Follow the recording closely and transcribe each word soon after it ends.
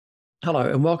Hello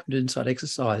and welcome to Inside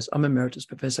Exercise. I'm Emeritus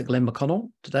Professor Glenn McConnell.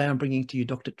 Today I'm bringing to you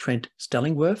Dr. Trent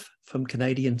Stellingwerff from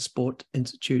Canadian Sport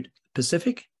Institute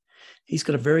Pacific. He's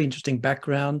got a very interesting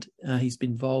background. He's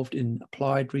been involved in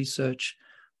applied research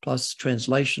plus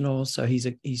translational. So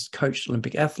he's coached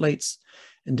Olympic athletes.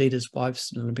 Indeed, his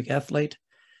wife's an Olympic athlete.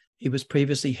 He was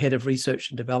previously head of research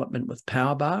and development with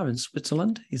Powerbar in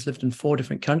Switzerland. He's lived in 4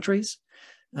 different countries.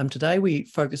 Today we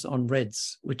focus on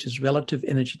REDS, which is relative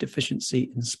energy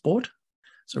deficiency in sport.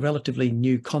 It's a relatively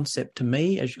new concept to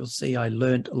me. As you'll see, I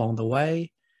learned along the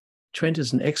way. Trent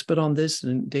is an expert on this,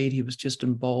 and indeed he was just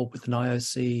involved with an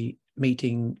IOC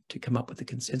meeting to come up with a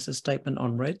consensus statement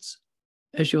on REDS.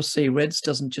 As you'll see, REDS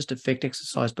doesn't just affect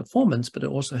exercise performance, but it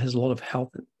also has a lot of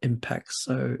health impacts.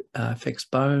 So affects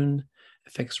bone,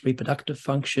 affects reproductive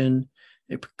function,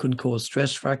 it can cause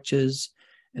stress fractures.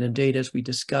 And indeed, as we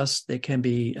discussed, there can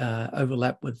be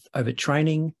overlap with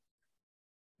overtraining.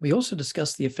 We also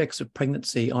discussed the effects of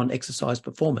pregnancy on exercise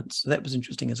performance. So that was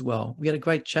interesting as well. We had a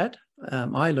great chat.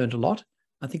 I learned a lot.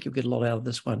 I think you'll get a lot out of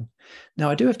this one. Now,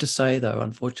 I do have to say, though,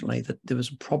 unfortunately, that there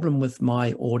was a problem with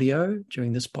my audio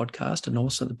during this podcast and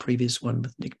also the previous one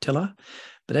with Nick Tiller.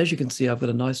 But as you can see, I've got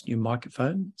a nice new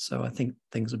microphone. So I think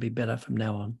things will be better from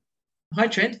now on. Hi,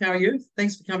 Trent. How are you?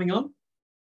 Thanks for coming on.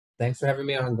 Thanks for having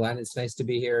me on, Glenn. It's nice to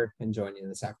be here and join you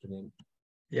this afternoon.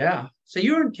 Yeah. So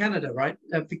you're in Canada, right?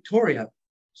 Victoria.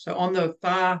 So on the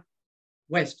far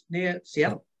west, near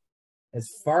Seattle. As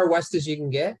far west as you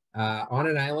can get, on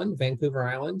an island, Vancouver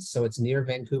Island. So it's near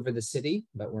Vancouver, the city,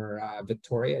 but we're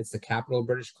Victoria. It's the capital of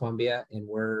British Columbia, and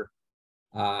we're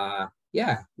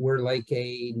like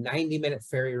a 90-minute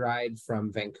ferry ride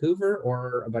from Vancouver,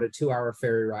 or about a 2-hour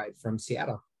ferry ride from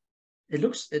Seattle. It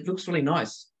looks really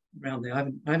nice around there. I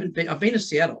haven't been. I've been to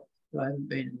Seattle, but I haven't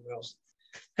been anywhere else.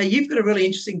 Hey, you've got a really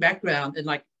interesting background and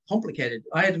complicated.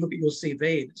 I had to look at your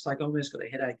CV. It's like I almost got a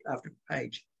headache after a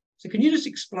page. So can you just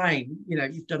explain,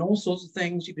 you've done all sorts of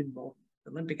things. You've been involved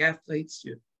with Olympic athletes.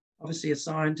 You're obviously a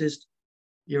scientist.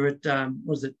 You're at,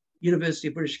 University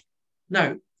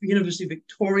of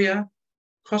Victoria,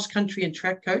 cross-country and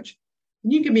track coach.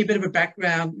 Can you give me a bit of a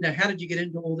background? How did you get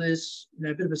into all this?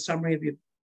 A bit of a summary of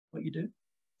what you do?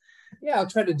 Yeah, I'll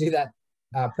try to do that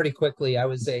pretty quickly. I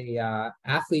was a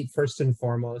athlete first and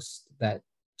foremost that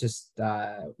just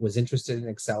was interested and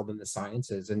excelled in the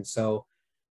sciences. And so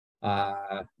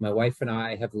my wife and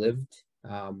I have lived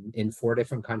in 4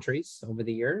 different countries over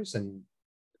the years and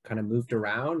kind of moved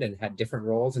around and had different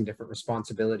roles and different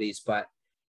responsibilities. But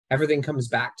everything comes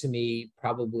back to me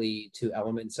probably to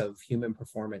elements of human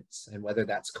performance, and whether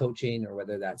that's coaching or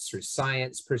whether that's through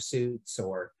science pursuits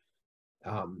or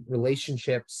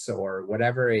relationships or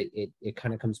whatever, it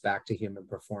kind of comes back to human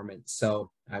performance.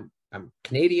 So I'm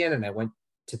Canadian, and I went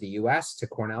to the US, to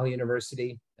Cornell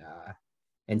University,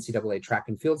 NCAA track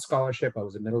and field scholarship. I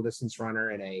was a middle distance runner,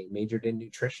 and I majored in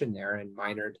nutrition there and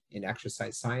minored in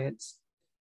exercise science.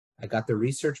 I got the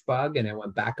research bug, and I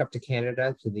went back up to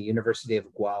Canada to the University of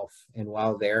Guelph. And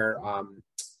while there,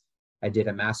 I did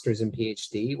a master's and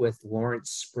PhD with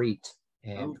Lawrence Spreet.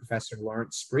 And Professor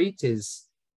Lawrence Spreet is,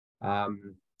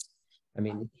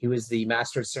 he was the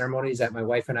master of ceremonies at my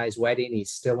wife and I's wedding.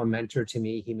 He's still a mentor to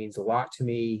me. He means a lot to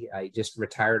me. I just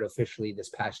retired officially this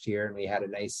past year, and we had a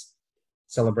nice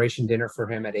celebration dinner for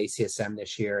him at ACSM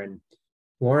this year. And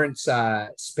Lawrence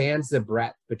spans the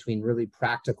breadth between really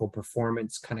practical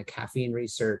performance, kind of caffeine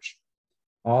research,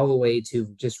 all the way to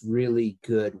just really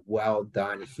good, well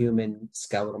done human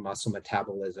skeletal muscle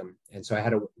metabolism. And so I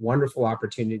had a wonderful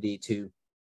opportunity to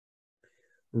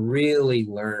really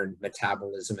learn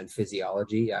metabolism and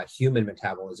physiology, human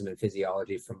metabolism and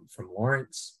physiology from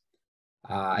Lawrence.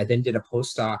 I then did a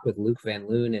postdoc with Luc van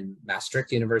Loon in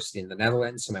Maastricht University in the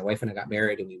Netherlands. So my wife and I got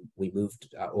married, and we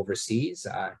moved overseas.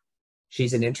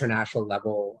 She's an international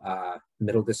level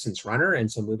middle distance runner, and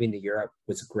so moving to Europe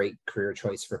was a great career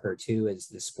choice for her too, as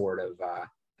the sport of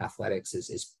athletics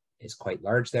is quite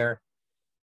large there.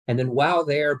 And then while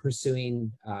there,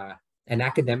 pursuing an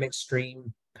academic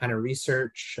stream kind of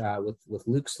research with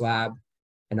Luc's lab,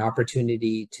 an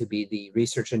opportunity to be the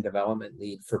research and development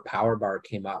lead for Powerbar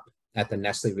came up at the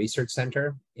Nestle Research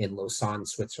Center in Lausanne,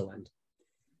 Switzerland.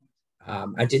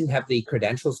 I didn't have the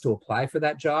credentials to apply for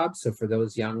that job. So for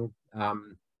those young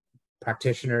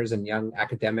practitioners and young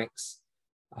academics,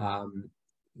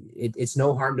 it's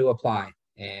no harm to apply.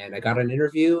 And I got an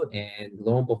interview, and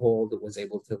lo and behold, was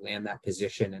able to land that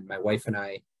position. And my wife and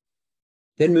I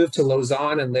then moved to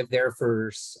Lausanne and lived there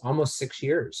for almost 6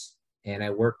 years. And I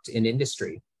worked in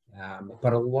industry.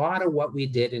 But a lot of what we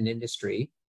did in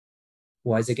industry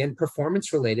was, again,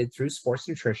 performance related through sports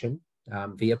nutrition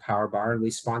via Powerbar. And we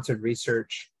sponsored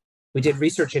research We did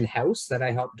research in-house that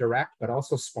I helped direct, but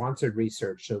also sponsored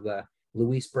research. So the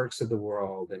Louise Burks of the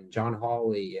world and John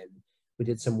Hawley, and we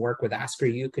did some work with Asker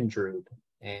Ukendrube.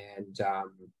 And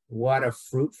what a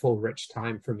fruitful, rich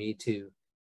time for me to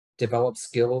develop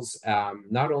skills,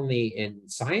 not only in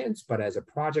science, but as a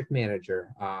project manager,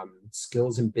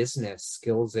 skills in business,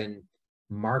 skills in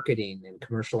marketing and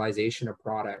commercialization of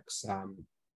products.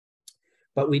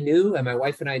 But we knew, and my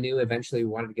wife and I knew, eventually we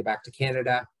wanted to get back to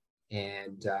Canada.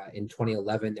 And in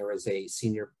 2011, there was a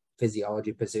senior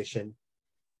physiology position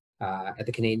at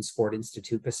the Canadian Sport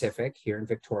Institute Pacific here in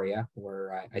Victoria,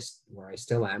 where I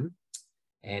still am.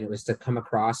 And it was to come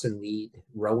across and lead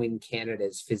Rowing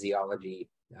Canada's physiology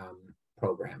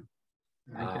program.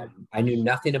 Okay. I knew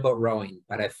nothing about rowing,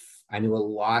 but I knew a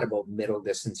lot about middle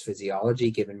distance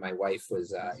physiology, given my wife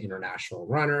was an international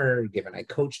runner, given I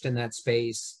coached in that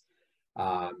space,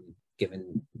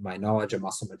 given my knowledge of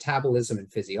muscle metabolism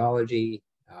and physiology.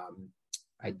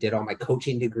 I did all my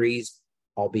coaching degrees,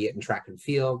 albeit in track and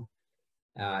field.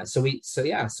 So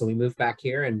we moved back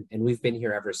here, and we've been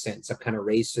here ever since. I've kind of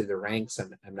raised through the ranks.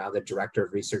 I'm now the director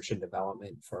of research and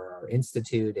development for our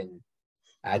institute, and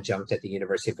adjunct at the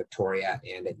University of Victoria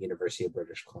and at University of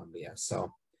British Columbia.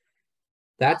 So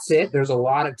that's it. There's a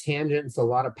lot of tangents, a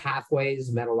lot of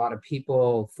pathways, met a lot of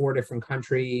people, 4 different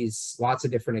countries, lots of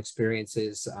different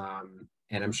experiences.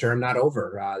 And I'm sure I'm not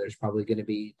over. There's probably going to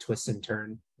be twists and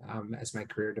turns as my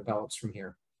career develops from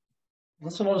here.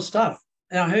 That's a lot of stuff.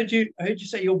 And I heard you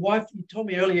say your wife, you told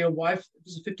me earlier, your wife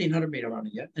was a 1,500 meter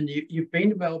runner, yeah? And you've been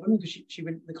to Melbourne because she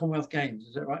went to the Commonwealth Games,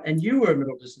 is that right? And you were a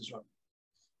middle distance runner.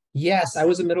 Yes, I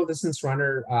was a middle distance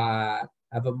runner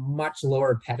of a much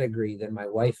lower pedigree than my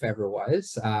wife ever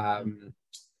was. I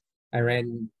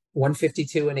ran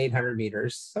 152 and 800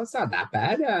 meters, so it's not that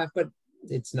bad, but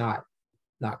it's not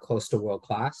close to world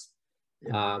class.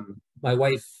 Yeah. My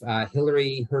wife,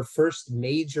 Hillary, her first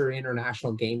major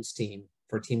international games team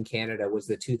for Team Canada was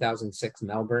the 2006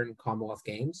 Melbourne Commonwealth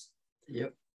Games.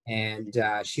 Yep. And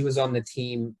she was on the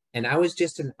team, and I was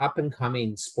just an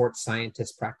up-and-coming sports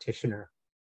scientist practitioner.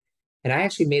 And I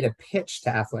actually made a pitch to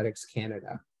Athletics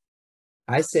Canada.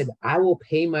 I said, I will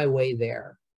pay my way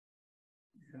there.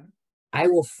 Yeah. I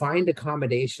will find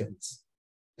accommodations.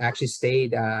 I actually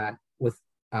stayed with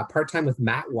part-time with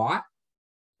Matt Watt.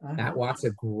 Matt Watt's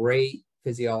a great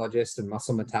physiologist and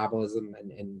muscle metabolism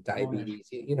and diabetes.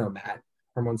 You know, Matt,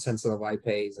 hormone sensitive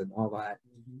lipase and all that.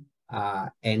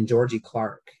 And Georgie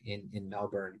Clark in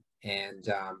Melbourne.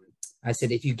 And I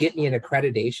said, if you get me an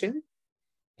accreditation,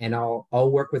 and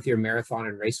I'll work with your marathon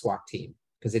and race walk team,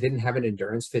 because they didn't have an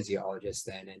endurance physiologist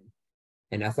then.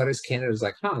 And Athletics Canada was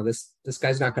like, this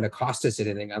guy's not going to cost us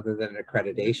anything other than an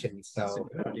accreditation. So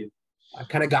I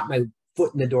kind of got my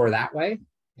foot in the door that way.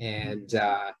 And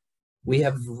we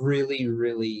have really,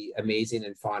 really amazing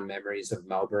and fond memories of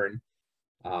Melbourne.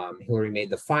 Hillary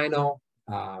made the final.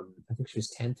 I think she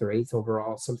was 10th or 8th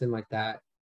overall, something like that.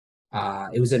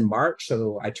 It was in March,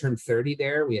 so I turned 30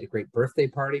 there. We had a great birthday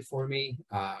party for me.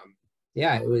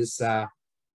 It was a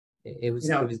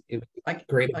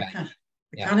great event.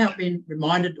 I can't help being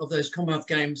reminded of those Commonwealth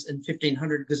Games in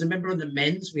 1500, because I remember in the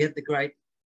men's we had the great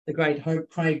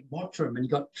Craig Mottram, and he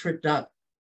got tripped up.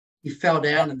 He fell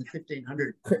down in the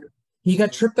 1500. He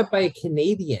got tripped up by a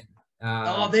Canadian.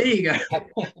 There you go.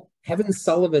 Kevin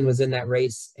Sullivan was in that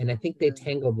race, and I think they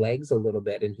tangled legs a little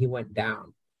bit, and he went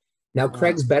down. Now,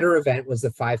 Craig's better event was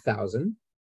the 5,000.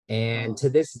 And to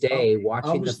this day,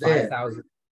 watching the 5,000,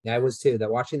 I was too,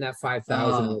 watching that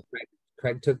 5,000,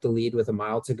 Craig took the lead with a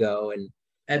mile to go. And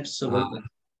absolutely.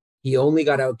 He only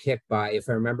got outkicked by, if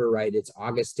I remember right, it's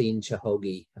Augustine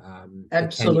Chihogi.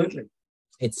 Absolutely.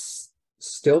 It's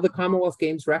still the Commonwealth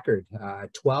Games record.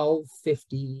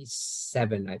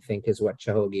 12:57, I think, is what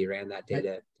Chihogi ran that day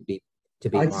to beat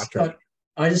Mottram.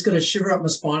 I just got a shiver up my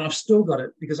spine. I've still got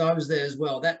it because I was there as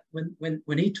well. That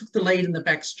when he took the lead in the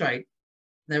back straight,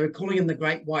 they were calling him the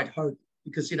Great White Hope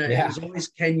because it was always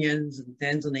Kenyans and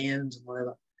Tanzanians and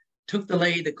whatever. Took the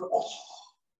lead.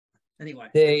 Anyway,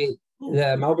 the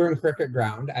Melbourne Cricket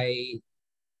Ground. I've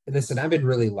been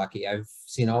really lucky. I've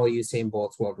seen all of Usain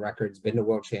Bolt's world records, been to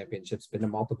world championships, been to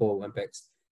multiple Olympics.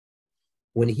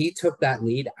 When he took that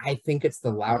lead, I think it's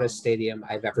the loudest stadium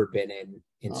I've ever been in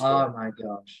sport. Oh my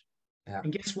gosh. Yeah.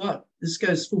 And guess what? This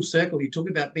goes full circle. You talk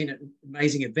about being at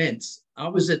amazing events. I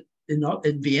was in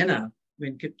Vienna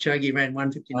when Kipchoge ran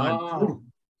 1:59.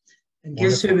 And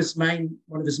guess who one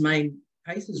of his main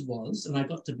pacers was? And I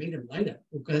got to meet him later,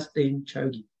 Augustine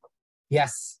Chogi.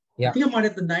 Yes. Yeah. I think I might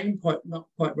have the name not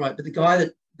quite right, but the guy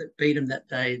that beat him that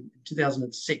day in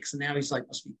 2006, and now he's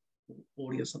must be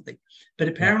 40 or something. But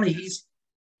apparently he's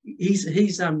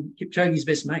Kipchoge's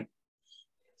best mate.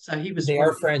 So he was. They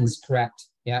are friends, correct?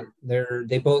 Yeah, they're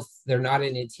not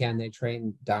in Etienne. They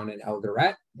train down in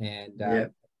Eldoret, and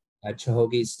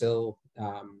Chihogi's still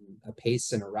a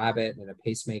pace and a rabbit and a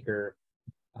pacemaker,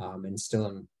 and still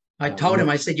in. I told him,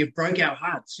 I said, you broke our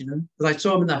hearts, you know, because I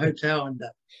saw him in the hotel and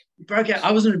you broke out.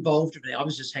 I wasn't involved with it. I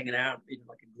was just hanging out, you know,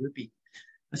 like a groupie.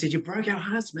 I said, you broke our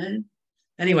hearts, man.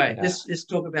 Anyway, let's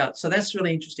talk about. So that's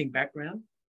really interesting background.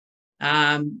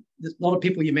 There's a lot of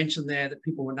people you mentioned there that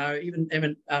people will know.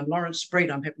 Even Lawrence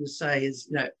Spreed, I'm happy to say, is,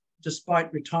 you know,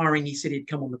 despite retiring, he said he'd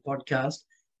come on the podcast,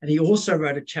 and he also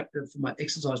wrote a chapter for my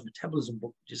exercise metabolism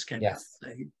book that just came out.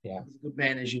 So he's a good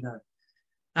man, as you know.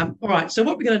 All right. So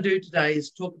what we're going to do today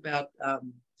is talk about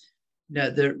you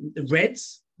know, the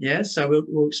REDS. Yeah. So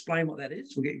we'll explain what that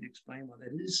is. We'll get you to explain what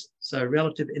that is. So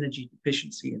relative energy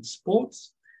deficiency in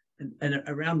sports, and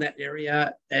around that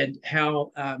area, and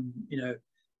how you know,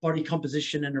 body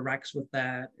composition interacts with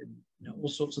that, and you know, all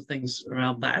sorts of things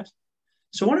around that.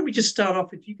 So why don't we just start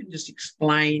off, if you can just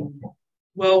explain,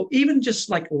 well, even just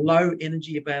like low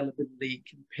energy availability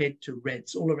compared to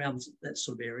REDS, all around that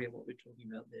sort of area, what we're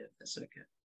talking about there, if that's okay.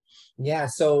 Yeah,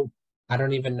 so I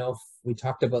don't even know if we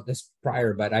talked about this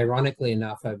prior, but ironically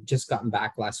enough, I've just gotten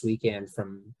back last weekend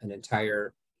from an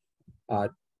entire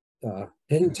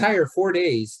 4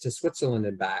 days to Switzerland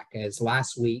and back, as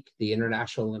last week the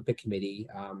International Olympic Committee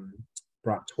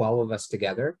brought 12 of us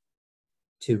together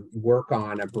to work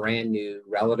on a brand new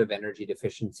relative energy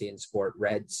deficiency in sport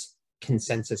REDS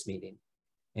consensus meeting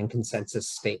and consensus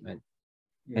statement.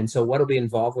 And so what'll be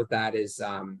involved with that is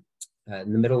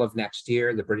in the middle of next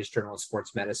year, the British Journal of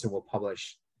Sports Medicine will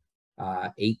publish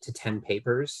 8 to 10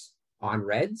 papers on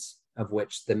REDS, of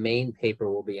which the main paper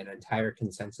will be an entire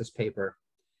consensus paper.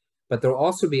 But there'll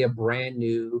also be a brand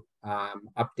new,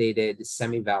 updated,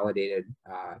 semi-validated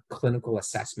clinical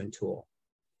assessment tool.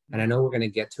 And I know we're going to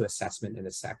get to assessment in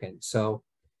a second. So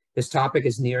this topic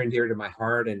is near and dear to my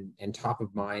heart, and top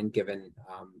of mind, given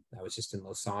I was just in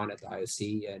Lausanne at the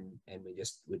IOC, and we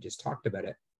just talked about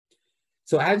it.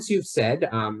 So as you've said,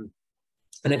 and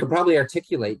I can probably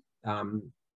articulate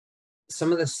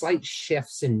some of the slight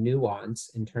shifts in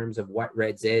nuance in terms of what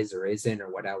REDS is or isn't, or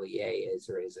what LEA is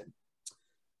or isn't.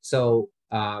 So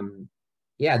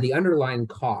the underlying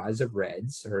cause of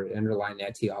REDS, or underlying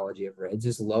etiology of REDS,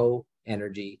 is low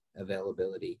energy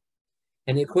availability.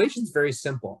 And the equation is very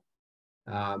simple.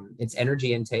 It's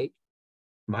energy intake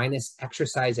minus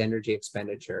exercise energy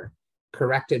expenditure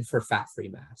corrected for fat-free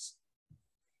mass.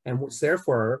 And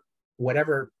therefore,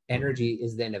 whatever energy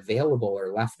is then available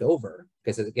or left over,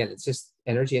 because again, it's just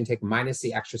energy intake minus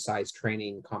the exercise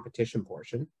training competition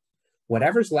portion,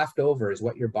 whatever's left over is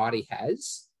what your body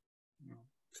has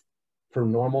for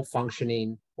normal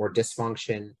functioning or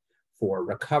dysfunction, for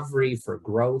recovery, for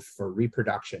growth, for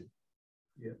reproduction.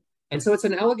 Yeah. And so it's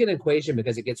an elegant equation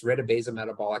because it gets rid of basal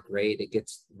metabolic rate, it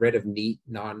gets rid of NEAT,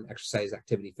 non-exercise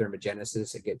activity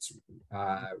thermogenesis, it gets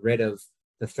rid of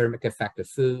the thermic effect of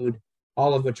food,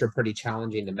 all of which are pretty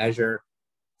challenging to measure.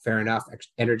 Fair enough.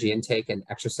 Energy intake and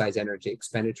exercise energy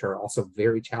expenditure are also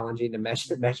very challenging to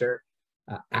measure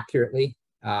accurately.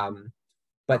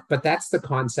 But that's the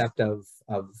concept of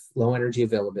low energy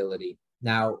availability.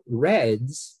 Now,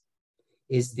 REDS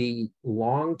is the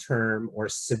long-term or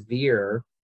severe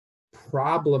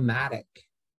problematic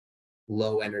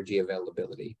low energy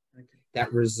availability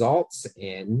that results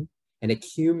in an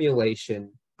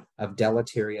accumulation of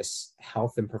deleterious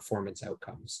health and performance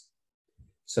outcomes.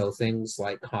 So things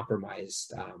like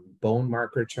compromised bone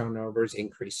marker turnovers,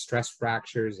 increased stress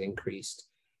fractures, increased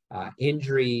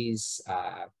injuries,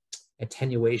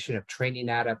 attenuation of training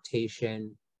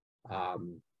adaptation,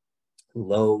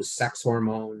 low sex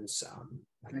hormones,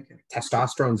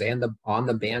 testosterone's on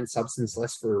the banned substance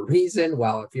list for a reason.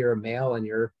 Well, if you're a male and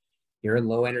you're in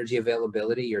low energy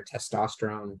availability, your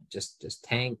testosterone just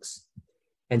tanks.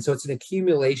 And so it's an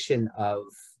accumulation of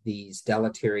these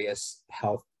deleterious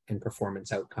health and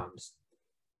performance outcomes.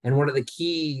 And one of the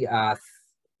key kind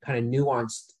of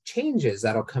nuanced changes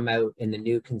that'll come out in the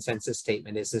new consensus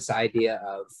statement is this idea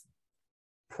of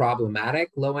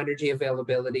problematic low energy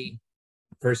availability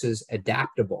versus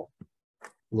adaptable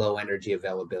low energy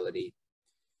availability.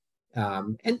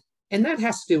 And that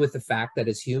has to do with the fact that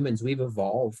as humans, we've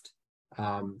evolved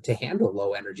to handle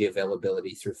low energy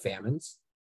availability through famines.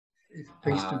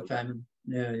 Feast and famine.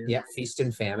 Yeah, feast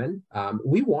and famine.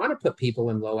 We want to put people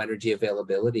in low energy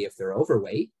availability if they're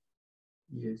overweight.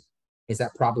 Yes. Is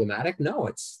that problematic? No,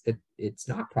 it's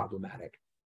not problematic.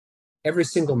 Every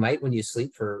single night when you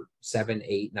sleep for 7,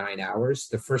 8, 9 hours,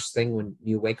 the first thing when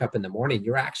you wake up in the morning,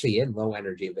 you're actually in low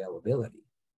energy availability.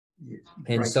 Yes.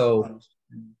 And so,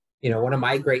 you know, one of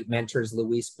my great mentors,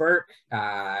 Louise Burke,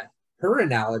 her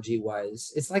analogy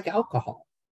was, it's like alcohol.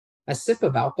 A sip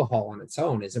of alcohol on its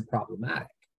own isn't problematic.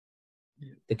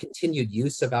 The continued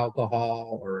use of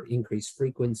alcohol or increased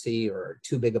frequency or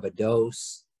too big of a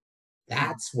dose,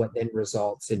 that's what then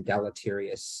results in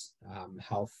deleterious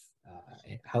health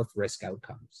risk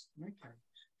outcomes. Okay.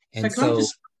 And so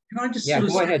can I just yeah, sort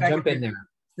of go ahead, jump here? in there.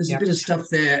 There's a bit of stuff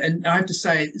there, and I have to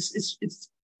say it's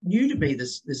new to me,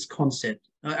 this concept.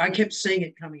 I kept seeing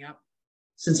it coming up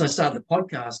since I started the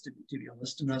podcast, to be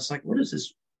honest, and I was like, what is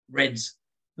this REDS?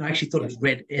 And I actually thought it was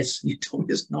Red S. You told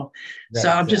me it's not. So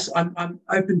I'm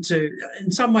open to,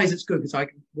 in some ways it's good because I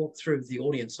can walk through the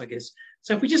audience, I guess.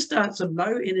 So if we just start some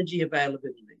low energy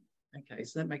availability, okay,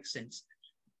 so that makes sense.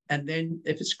 And then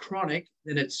if it's chronic,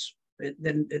 then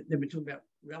then we're talking about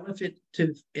relative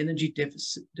energy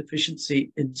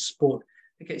deficiency in sport.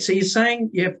 Okay, so you're saying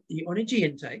you have the energy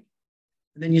intake,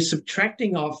 and then you're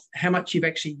subtracting off how much you've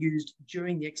actually used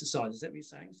during the exercise. Is that what you're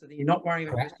saying? So that you're not worrying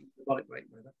about resting metabolic rate,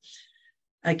 whatever.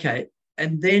 Okay,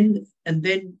 and then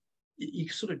you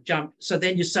sort of jump. So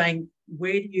then you're saying,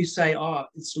 where do you say, oh,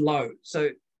 it's low? So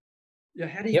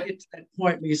how do you get to that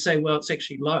point where you say, well, it's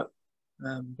actually low?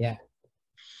 Yeah,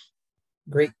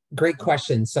 great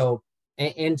question. So,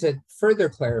 and to further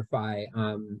clarify,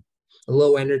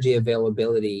 low energy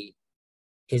availability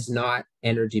is not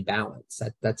energy balance.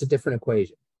 That's a different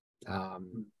equation.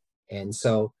 And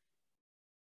so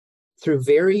through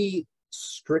very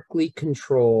strictly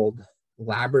controlled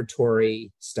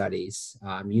laboratory studies,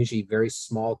 usually very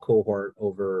small cohort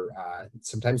over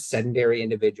sometimes sedentary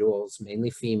individuals, mainly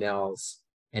females,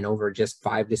 and over just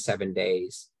 5 to 7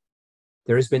 days,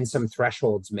 there's been some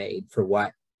thresholds made for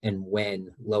what and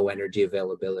when low energy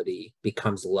availability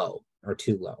becomes low or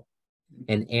too low.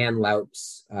 And Ann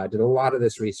Laups did a lot of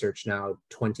this research now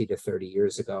 20 to 30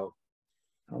 years ago.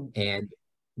 And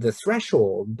the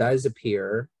threshold does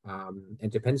appear,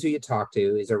 it depends who you talk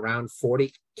to, is around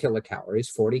 40 kilocalories,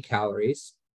 40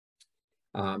 calories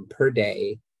per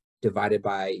day divided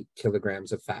by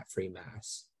kilograms of fat-free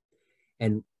mass,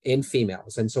 and in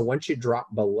females. And so once you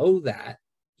drop below that,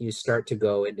 you start to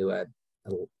go into a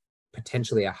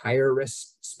potentially a higher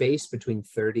risk space between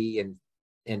 30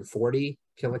 and 40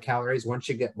 kilocalories. Once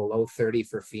you get below 30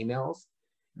 for females,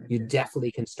 you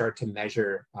definitely can start to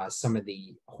measure some of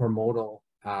the hormonal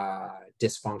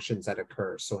dysfunctions that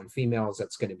occur. So in females,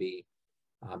 that's going to be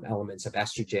elements of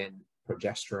estrogen,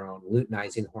 progesterone,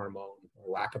 luteinizing hormone,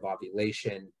 or lack of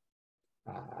ovulation,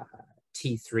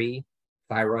 T3,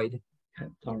 thyroid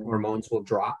hormones will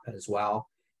drop as well.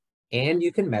 And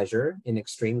you can measure, in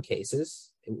extreme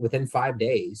cases, within 5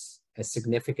 days, a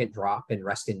significant drop in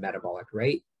resting metabolic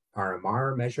rate,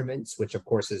 RMR measurements, which of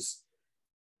course is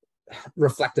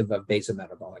reflective of basal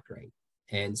metabolic rate.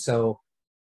 And so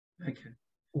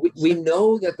we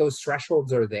know that those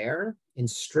thresholds are there in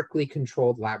strictly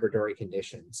controlled laboratory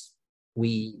conditions.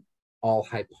 We all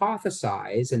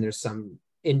hypothesize, and there's some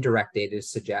indirect data to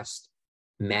suggest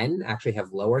men actually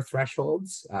have lower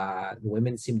thresholds.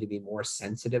 Women seem to be more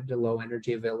sensitive to low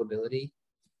energy availability,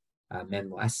 men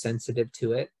less sensitive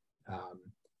to it.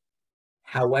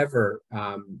 However,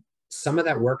 some of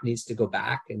that work needs to go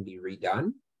back and be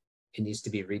redone. It needs to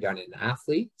be redone in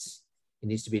athletes. It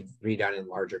needs to be redone in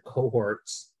larger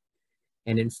cohorts.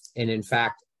 And in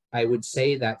fact, I would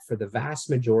say that for the vast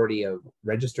majority of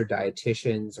registered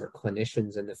dietitians or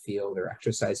clinicians in the field or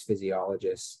exercise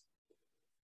physiologists,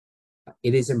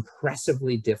 it is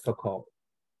impressively difficult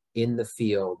in the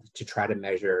field to try to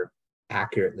measure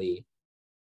accurately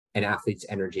an athlete's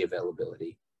energy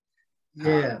availability.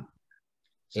 So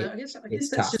I guess that's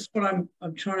tough. Just what I'm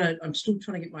still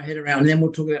trying to get my head around, and then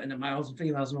we'll talk about in the males and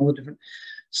females and all the different.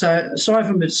 So sorry if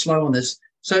I'm a bit slow on this.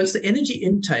 So it's the energy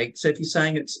intake. So if you're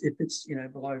saying if it's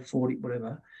below 40,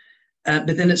 whatever,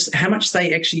 but then it's how much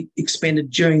they actually expended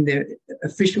during their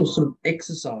official sort of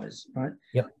exercise, right?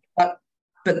 Yep.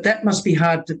 But that must be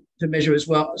hard to measure as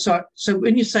well. So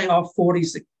when you say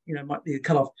 40s, might be the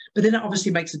cutoff, but then it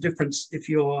obviously makes a difference if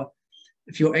you're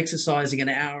exercising an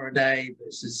hour a day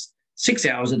versus 6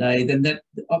 hours a day. Then that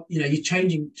you're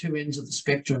changing two ends of the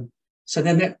spectrum. So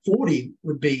then that 40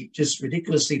 would be just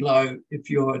ridiculously low if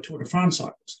you're a Tour de France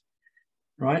cyclist,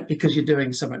 right? Because you're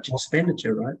doing so much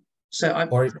expenditure, right? So you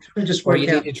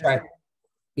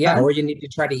need to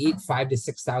try to eat 5,000 to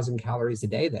 6,000 calories a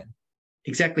day then.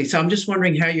 Exactly. So I'm just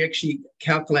wondering how you actually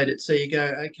calculate it. So you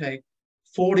go, okay,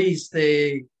 40 is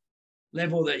the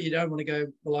level that you don't want to go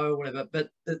below or whatever, but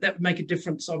that would make a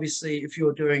difference, obviously, if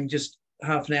you're doing just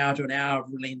half an hour to an hour of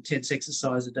really intense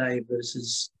exercise a day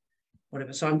versus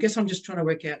whatever. So I guess I'm just trying to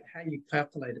work out how you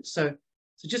calculate it. So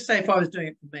just say if I was doing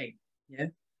it for me, yeah.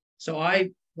 So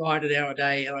I ride an hour a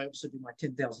day and I also do my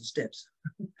 10,000 steps.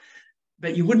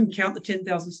 but you wouldn't count the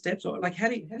 10,000 steps, or like how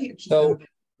do you actually So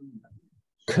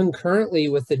concurrently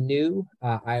with the new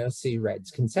IOC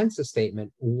Reds consensus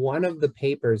statement, one of the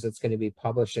papers that's going to be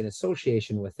published in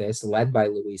association with this, led by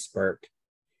Louise Burke,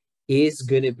 is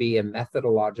going to be a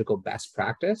methodological best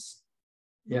practice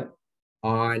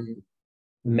on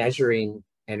measuring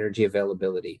energy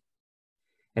availability.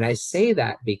 And I say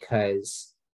that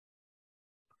because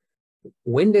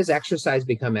when does exercise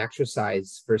become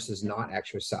exercise versus not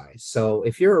exercise? So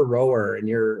if you're a rower and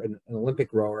you're an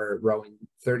Olympic rower rowing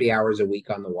 30 hours a week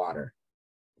on the water,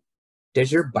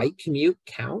 does your bike commute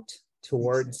count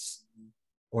towards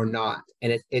or not?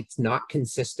 And it's not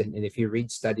consistent. And if you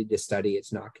read study to study,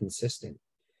 it's not consistent.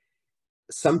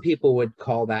 Some people would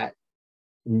call that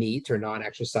NEAT or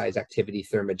non-exercise activity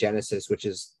thermogenesis, which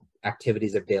is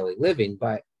activities of daily living.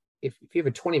 But if you have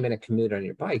a 20-minute commute on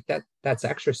your bike, that's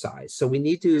exercise. So we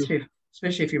need to,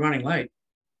 especially if you're running late.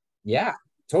 Yeah,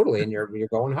 totally. And you're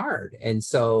going hard. And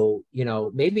so,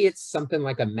 maybe it's something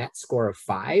like a MET score of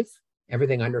 5.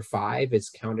 Everything under 5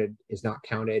 is not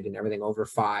counted, and everything over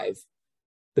 5,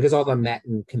 because all the MET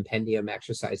and compendium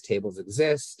exercise tables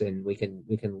exist, and we can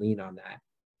lean on that.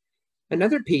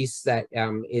 Another piece that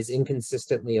is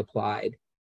inconsistently applied,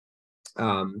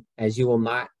 as you will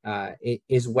not,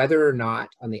 is whether or not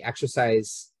on the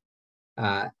exercise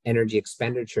energy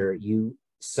expenditure, you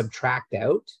subtract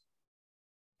out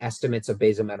estimates of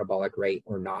basal metabolic rate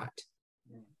or not.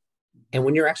 And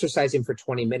when you're exercising for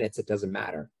 20 minutes, it doesn't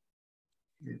matter.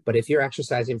 But if you're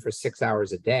exercising for 6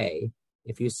 hours a day,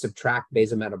 if you subtract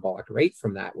basal metabolic rate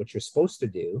from that, which you're supposed to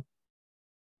do,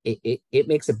 it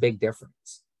makes a big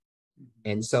difference.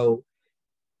 And so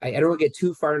I don't want to get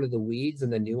too far into the weeds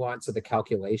and the nuance of the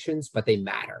calculations, but they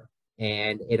matter.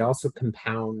 And it also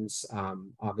compounds,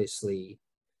 obviously,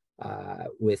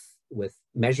 with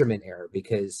measurement error,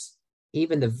 because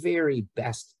even the very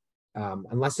best,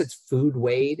 unless it's food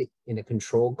weighed in a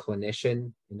controlled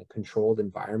clinician, in a controlled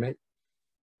environment,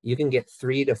 you can get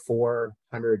 300 to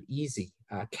 400 easy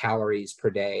calories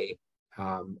per day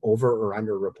over or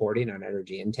under reporting on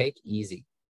energy intake, easy.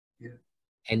 Yeah.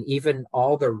 And even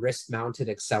all the wrist-mounted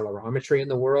accelerometry in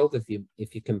the world, if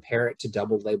you compare it to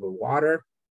double-labeled water,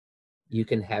 you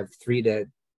can have 300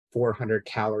 to 400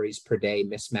 calories per day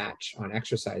mismatch on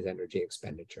exercise energy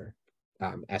expenditure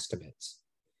estimates.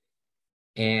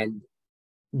 And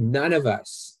none of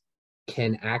us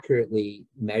can accurately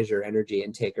measure energy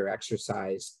intake or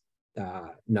exercise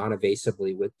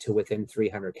non-evasively to within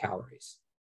 300 calories.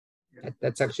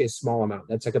 That's actually a small amount.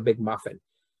 That's like a big muffin.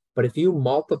 But if you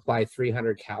multiply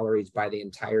 300 calories by the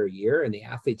entire year and the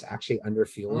athlete's actually under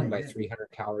fueling by 300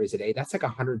 calories a day, that's like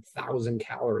 100,000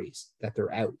 calories that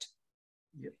they're out.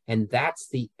 Yep. And that's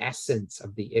the essence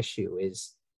of the issue,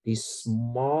 is these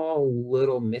small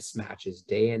little mismatches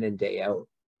day in and day out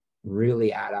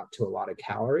really add up to a lot of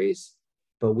calories,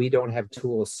 but we don't have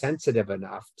tools sensitive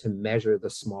enough to measure the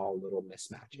small little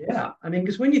mismatches. Yeah, I mean,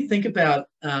 because when you think about,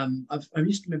 I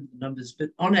used to remember the numbers, but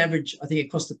on average, I think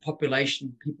across the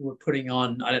population, people were putting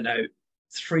on, I don't know,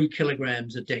 3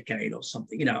 kilograms a decade or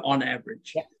something, on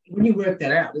average. Yeah. When you work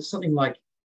that out, it's something like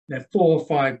 4 or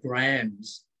 5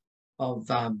 grams of,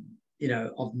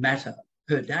 of matter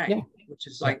per day, which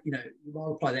is like, you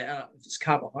multiply that out. If it's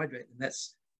carbohydrate, then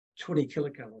that's 20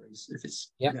 kilocalories. If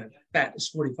it's fat, it's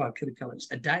 45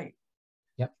 kilocalories a day.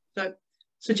 Yep.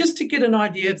 So just to get an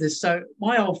idea of this, so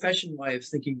my old-fashioned way of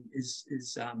thinking is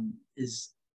if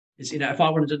I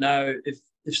wanted to know if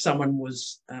someone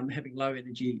was having low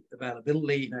energy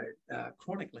availability,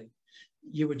 chronically,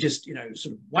 you would just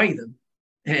sort of weigh them,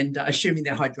 and assuming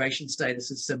their hydration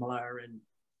status is similar,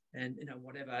 and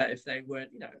whatever, if they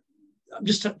weren't, I'm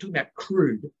just talking about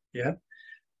crude,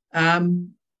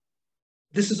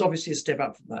 this is obviously a step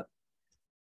up from that.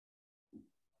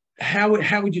 How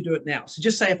would you do it now? So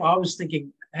just say if I was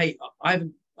thinking, hey, I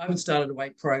haven't started a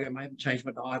weight program, I haven't changed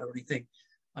my diet or anything,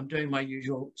 I'm doing my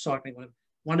usual cycling, whatever.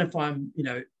 What if I'm,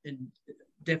 in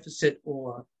deficit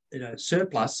or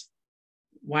surplus,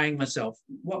 weighing myself?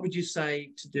 What would you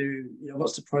say to do?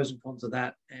 What's the pros and cons of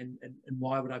that, and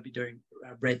why would I be doing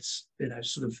REDS?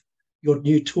 Sort of your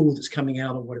new tool that's coming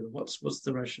out or whatever. What's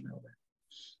the rationale there?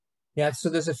 Yeah, so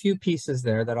there's a few pieces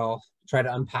there that I'll try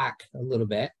to unpack a little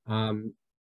bit.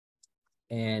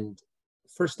 And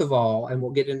first of all, and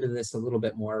we'll get into this a little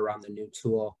bit more around the new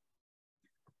tool,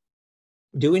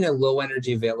 doing a low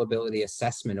energy availability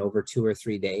assessment over 2 or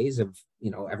 3 days of,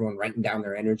 everyone writing down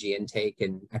their energy intake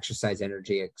and exercise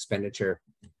energy expenditure,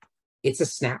 it's a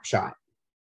snapshot.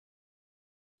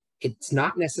 It's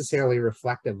not necessarily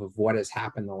reflective of what has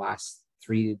happened the last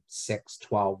 3, 6,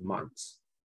 12 months.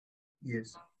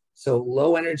 Yes. So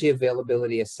low energy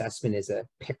availability assessment is a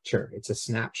picture. It's a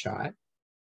snapshot.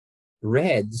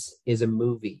 REDS is a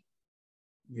movie.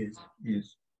 Yes,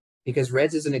 yes. Because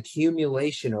REDS is an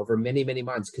accumulation over many, many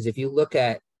months. Because if you look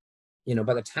at,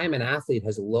 by the time an athlete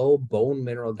has low bone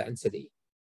mineral density,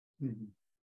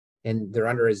 and they're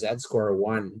under a Z score of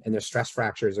 1 and their stress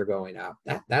fractures are going up,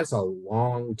 that's a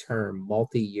long-term,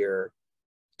 multi-year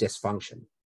dysfunction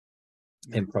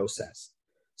and process.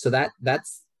 So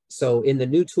so in the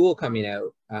new tool coming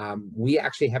out, we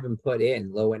actually haven't put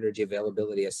in low energy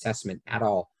availability assessment at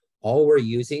all. All we're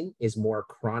using is more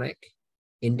chronic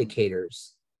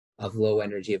indicators of low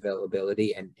energy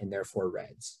availability and therefore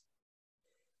REDS.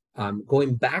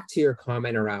 Going back to your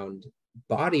comment around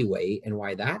body weight and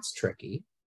why that's tricky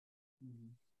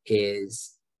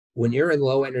is when you're in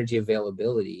low energy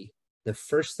availability, the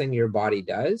first thing your body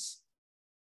does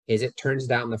is it turns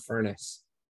down the furnace.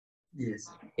 Yes.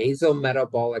 Basal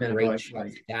metabolic rate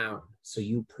shuts down, so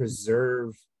you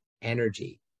preserve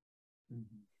energy.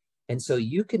 And so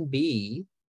you can be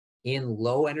in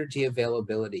low energy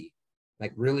availability,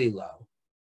 like really low,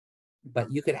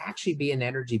 but you could actually be in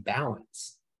energy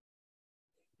balance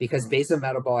because basal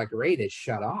metabolic rate is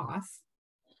shut off.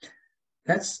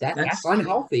 That's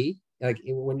unhealthy. Like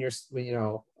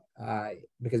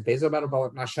because basal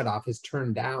metabolic not shut off is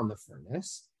turned down the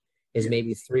furnace is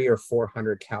maybe 300 or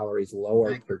 400 calories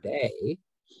lower per day.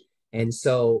 And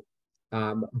so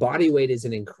body weight is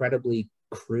an incredibly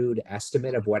crude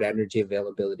estimate of what energy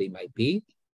availability might be.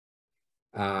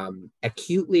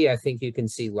 Acutely, I think you can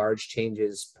see large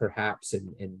changes perhaps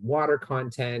in water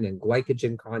content and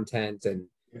glycogen content, and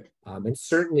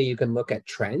certainly you can look at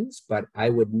trends, but I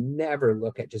would never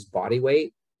look at just body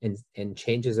weight and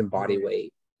changes in body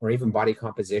weight or even body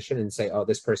composition and say, oh,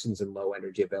 this person's in low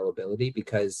energy availability,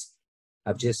 because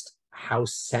of just how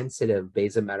sensitive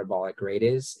basal metabolic rate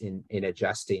is in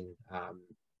adjusting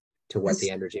to what the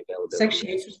energy availability is. It's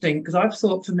actually interesting because I've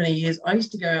thought for many years, I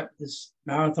used to go out with this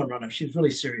marathon runner. She was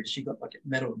really serious. She got like a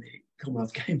medal in the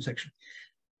Commonwealth Games, actually.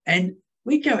 And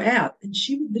we'd go out and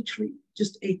she would literally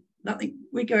just eat nothing.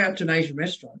 We'd go out to an Asian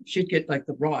restaurant. She'd get like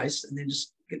the rice and then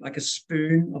just get like a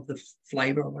spoon of the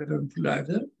flavor or whatever and put it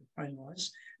over there, the plain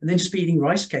rice, and then just be eating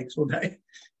rice cakes all day.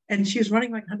 And she was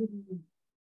running like 100,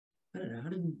 I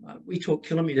don't know, we talk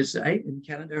kilometers in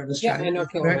Canada and Australia. Yeah, I know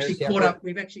kilometers.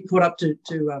 We've actually caught up to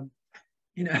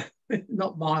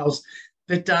not miles,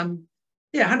 but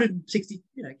 160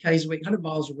 k's a week, 100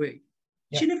 miles a week.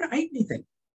 Yeah. She never ate anything.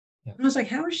 Yeah. And I was like,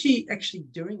 how is she actually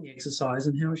doing the exercise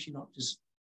and how is she not just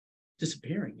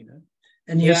disappearing,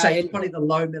 And you're saying probably the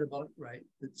low metabolic rate.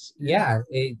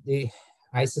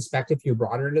 I suspect if you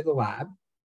brought her into the lab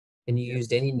and you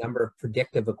used any number of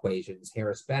predictive equations,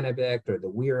 Harris-Benedict or the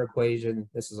Weir equation,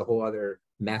 this is a whole other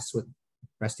mess with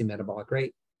resting metabolic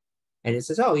rate. And it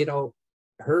says,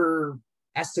 her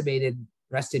estimated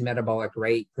resting metabolic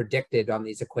rate predicted on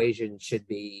these equations should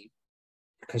be,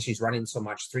 because she's running so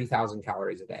much, 3,000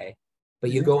 calories a day.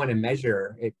 But you go in and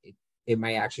measure, it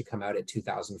might actually come out at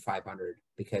 2,500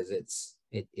 because it's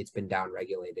been down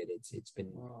regulated. It's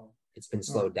been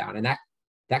slowed down. And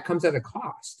that comes at a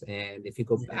cost. And if you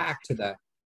go back to the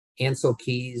Ansel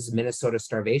Keys Minnesota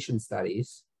starvation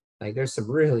studies, like there's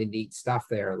some really neat stuff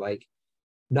there. Like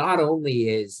not only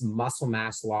is muscle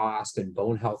mass lost and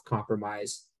bone health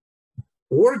compromised,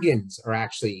 organs are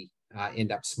actually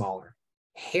end up smaller.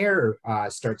 Hair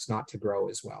starts not to grow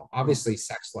as well. Obviously,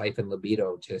 sex life and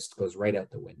libido just goes right out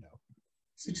the window.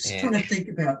 So just trying to think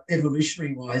about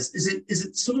evolutionary wise, is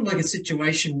it sort of like a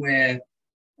situation where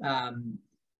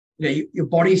your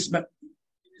body's,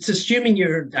 it's assuming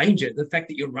you're in danger, the fact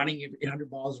that you're running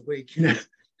 100 miles a week,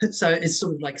 so it's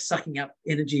sort of like sucking up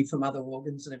energy from other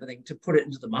organs and everything to put it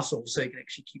into the muscle so you can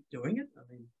actually keep doing it. I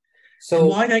mean, so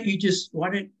why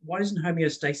doesn't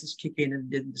homeostasis kick in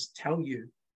and then just tell you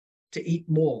to eat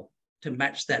more to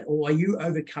match that? Or are you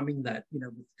overcoming that,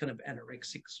 with kind of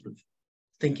anorexic sort of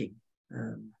thinking?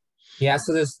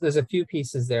 So there's a few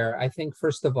pieces there. I think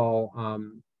first of all,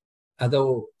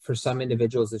 although for some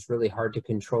individuals it's really hard to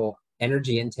control,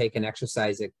 energy intake and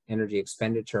exercise energy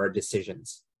expenditure are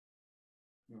decisions.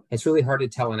 It's really hard to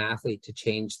tell an athlete to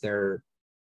change their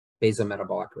basal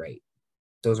metabolic rate.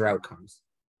 Those are outcomes.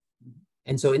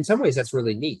 And so in some ways that's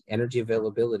really neat. Energy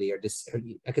availability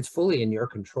like it's fully in your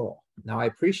control. Now I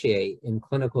appreciate in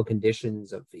clinical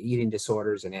conditions of eating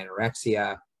disorders and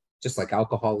anorexia, just like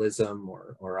alcoholism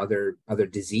or other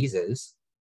diseases,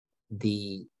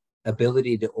 the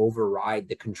ability to override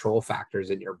the control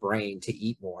factors in your brain to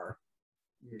eat more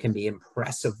can be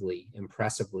impressively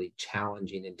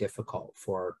challenging and difficult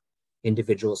for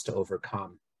individuals to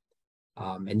overcome.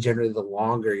 And generally, the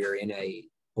longer you're in a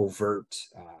overt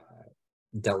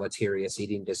deleterious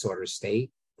eating disorder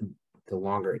state, the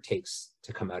longer it takes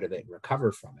to come out of it and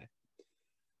recover from it.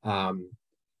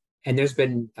 And there's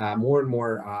been more and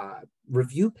more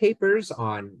review papers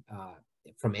on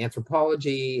from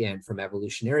anthropology and from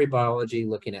evolutionary biology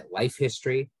looking at life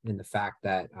history and the fact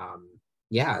that,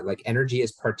 like energy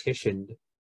is partitioned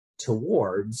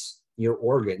towards your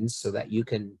organs so that you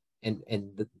can, and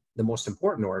the most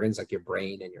important organs like your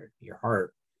brain and your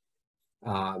heart,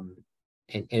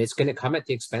 and it's going to come at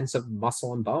the expense of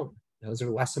muscle and bone. Those are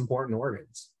less important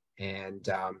organs. And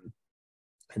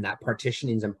that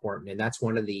partitioning is important. And that's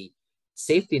one of the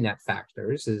safety net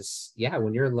factors is,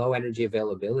 when you're in low energy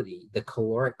availability, the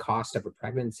caloric cost of a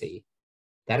pregnancy,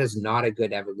 that is not a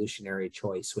good evolutionary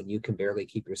choice when you can barely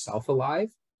keep yourself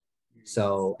alive.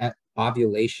 So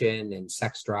ovulation and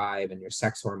sex drive and your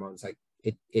sex hormones, like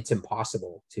it's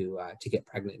impossible to get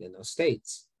pregnant in those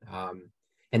states.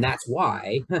 And that's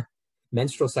why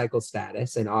menstrual cycle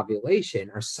status and ovulation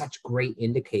are such great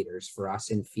indicators for us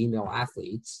in female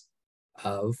athletes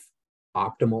of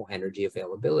optimal energy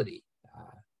availability.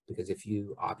 Because if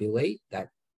you ovulate,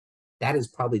 that is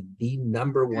probably the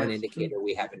number one indicator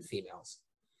we have in females.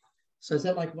 So is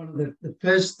that like one of the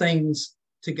first things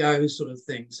to go sort of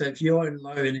thing? So if you're in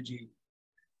low energy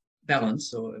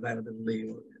balance or availability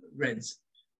or REDS,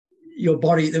 your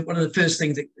body, one of the first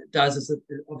things it does is that,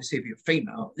 obviously if you're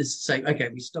female, is to say, okay,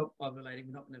 we stop ovulating,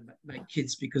 we're not going to make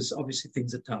kids because obviously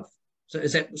things are tough. So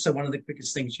is that one of the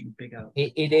quickest things you can pick up?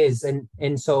 It is.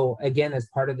 And so again, as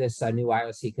part of this new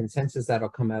IOC consensus that'll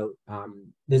come out,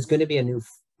 there's going to be a new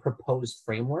proposed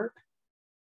framework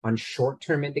on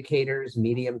short-term indicators,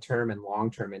 medium-term, and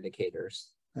long-term indicators.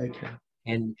 Okay.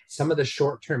 And some of the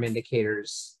short-term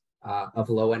indicators of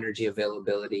low energy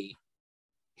availability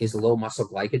is low muscle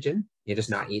glycogen. You're just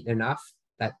not eating enough.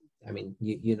 That, I mean,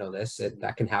 you know this,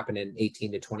 that can happen in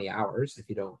 18 to 20 hours if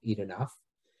you don't eat enough.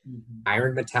 Mm-hmm.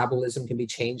 Iron metabolism can be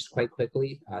changed quite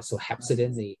quickly. So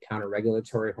hepcidin, the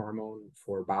counter-regulatory hormone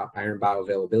for iron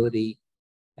bioavailability,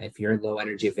 if you're in low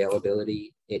energy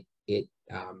availability, it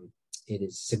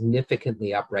is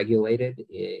significantly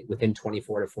upregulated within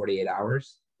 24 to 48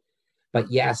 hours.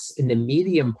 But yes, in the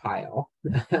medium pile,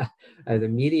 the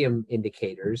medium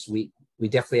indicators, we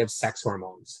definitely have sex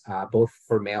hormones, both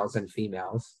for males and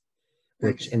females.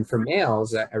 And for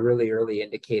males, a really early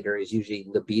indicator is usually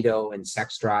libido and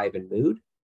sex drive and mood.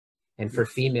 And for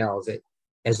females,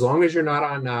 as long as you're not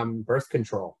on birth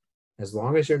control,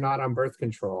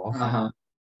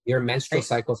 your menstrual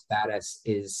cycle status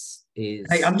is.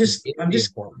 Hey, I'm just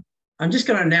going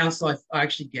to announce I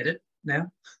actually get it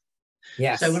now.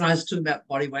 Yes. So when I was talking about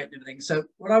body weight and everything, so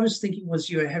what I was thinking was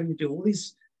you were having to do all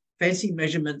these fancy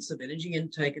measurements of energy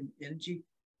intake and energy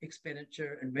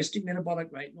expenditure and resting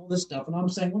metabolic rate and all this stuff. And I'm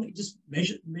saying, why don't you just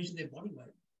measure their body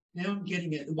weight? Now I'm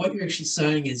getting it. What you're actually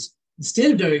saying is,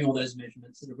 instead of doing all those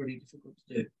measurements that are really difficult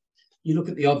to do, you look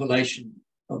at the ovulation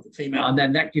of the female, and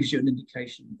then that gives you an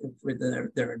indication of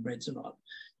whether they're in REDS or not.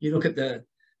 You look at the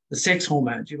sex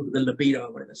hormones, you look at the libido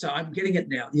or whatever. So I'm getting it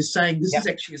now. You're saying this is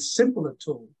actually a simpler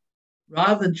tool,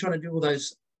 rather than trying to do all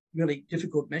those really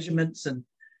difficult measurements and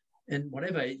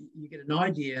whatever. You get an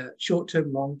idea,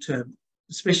 short-term, long-term,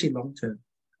 especially long-term,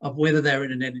 of whether they're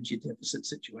in an energy deficit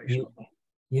situation.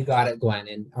 You got it, Glenn.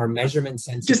 And our measurement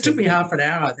sensitivity just took me half an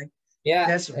hour, I think.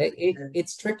 Yeah,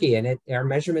 it's tricky. And our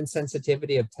measurement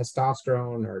sensitivity of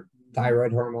testosterone or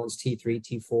thyroid hormones, T3,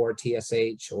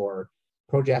 T4, TSH, or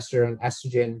progesterone,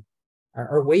 estrogen,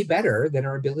 are way better than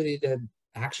our ability to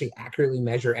actually accurately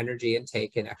measure energy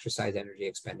intake and exercise energy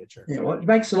expenditure. Yeah, well, it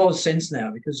makes a lot of sense now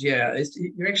because,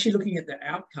 you're actually looking at the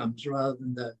outcomes rather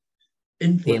than the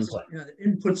inputs. The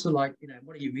inputs are like,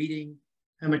 what are you eating?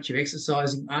 How much you're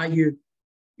exercising? Are you,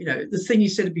 the thing you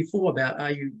said before about,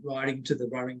 are you riding to the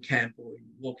rowing camp or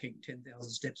walking 10,000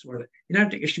 steps or whatever? You don't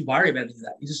have to actually worry about any of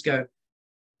that. You just go,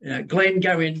 Glenn,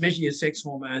 go in, measure your sex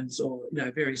hormones or,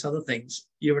 various other things.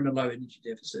 You're in a low energy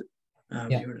deficit.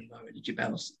 You're in a low energy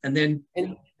balance. And then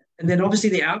obviously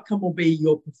the outcome will be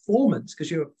your performance,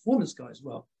 because you're a performance guy as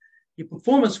well. Your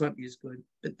performance won't be as good,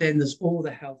 but then there's all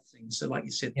the health things. So like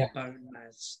you said, the bone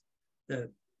mass,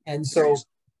 so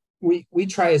we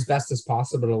try as best as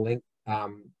possible to link,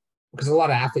 because a lot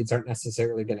of athletes aren't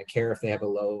necessarily going to care if they have a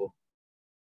low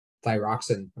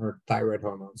thyroxine or thyroid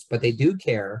hormones, but they do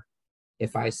care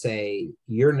if I say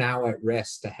you're now at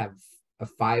risk to have a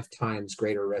 5 times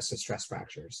greater risk of stress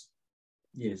fractures.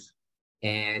 Yes.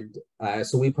 And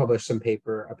so we published a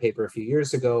paper a few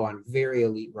years ago on very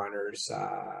elite runners.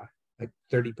 Like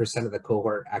 30% of the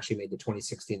cohort actually made the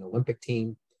 2016 Olympic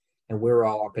team. And we were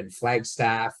all up in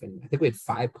Flagstaff. And I think we had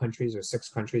 5 countries or 6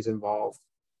 countries involved.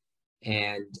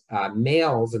 And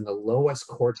males in the lowest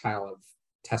quartile of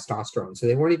testosterone, so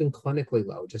they weren't even clinically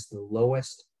low, just the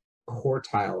lowest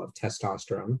quartile of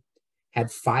testosterone, had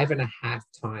 5.5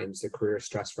 times the career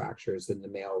stress fractures than the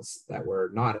males that were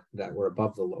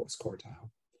above the lowest quartile.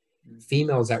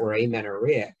 Females that were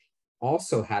amenorrheic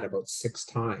also had about 6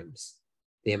 times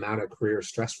the amount of career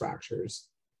stress fractures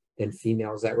than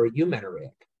females that were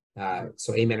eumenorrheic.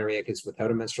 So amenorrheic is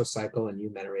without a menstrual cycle, and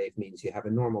eumenorrheic means you have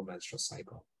a normal menstrual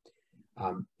cycle.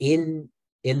 In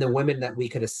the women that we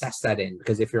could assess that in,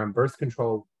 because if you're on birth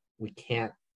control, we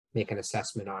can't make an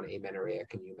assessment on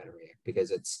amenorrheic and eumenorrheic because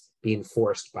it's being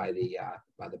forced by the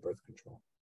birth control.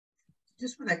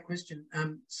 Just for that question,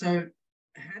 so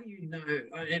how do you know?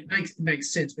 It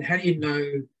makes sense, but how do you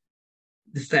know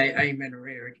if they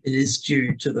amenorrheic? It is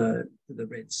due to the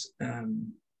reds.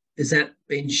 Is that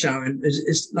been shown?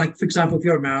 Is like, for example, if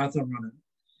you're a marathon runner,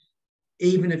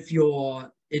 even if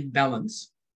you're in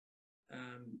balance,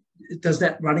 does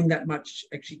that running that much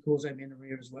actually cause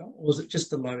amenorrhea as well, or is it just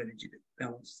the low energy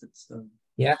balance that's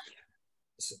Yeah,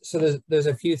 so there's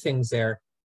a few things there.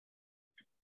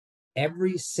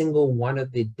 Every single one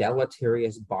of the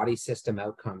deleterious body system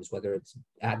outcomes, whether it's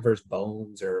adverse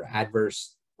bones or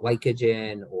adverse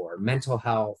glycogen or mental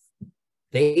health,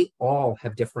 they all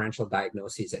have differential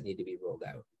diagnoses that need to be ruled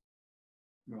out.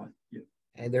 right? Yeah.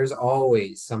 And there's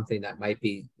always something that might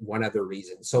be one other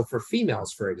reason. So for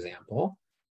females, for example,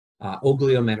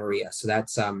 oligomenoria, so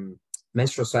that's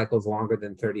menstrual cycles longer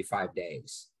than 35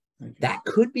 days. Okay. That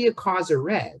could be a cause of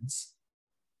reds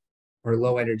or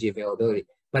low energy availability,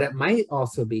 but it might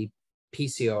also be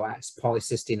PCOS,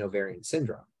 polycystic ovarian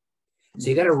syndrome. So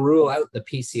you got to rule out the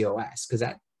PCOS because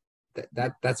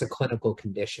that's a clinical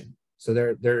condition. So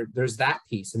there's that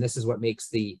piece, and this is what makes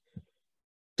the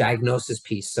diagnosis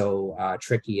piece so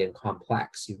tricky and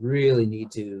complex. You really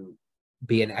need to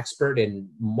be an expert in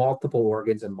multiple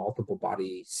organs and multiple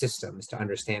body systems to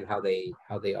understand how they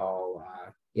all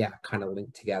kind of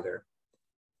link together.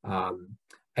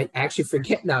 I actually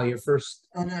forget now your first.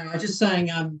 Oh no, I was just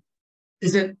saying,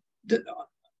 is it?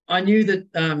 I knew that.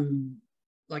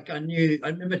 I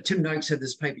remember Tim Noakes had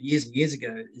this paper years and years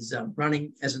ago. Is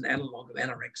running as an analog of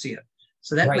anorexia.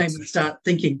 So that made me start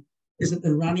thinking: is it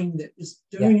the running that is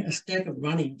doing a stack of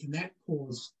running? Can that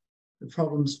cause the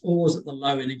problems, or is it the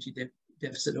low energy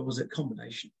deficit, or was it a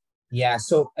combination? Yeah.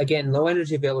 So again, low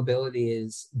energy availability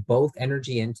is both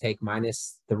energy intake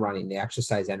minus the running, the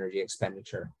exercise energy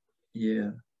expenditure.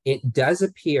 Yeah. It does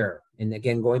appear, and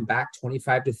again, going back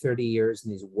 25 to 30 years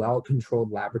in these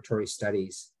well-controlled laboratory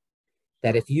studies,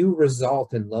 that if you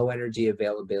result in low energy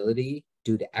availability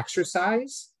due to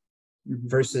exercise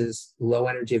versus low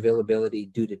energy availability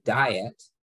due to diet,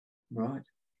 right,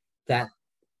 that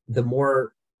the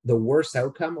worse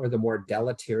outcome or the more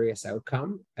deleterious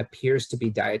outcome appears to be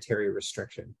dietary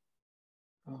restriction.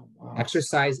 Oh, wow.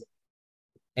 Exercise,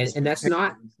 and that's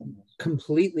not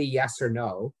completely yes or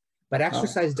no, but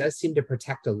exercise does seem to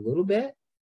protect a little bit.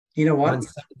 You know what? On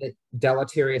some of the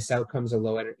deleterious outcomes of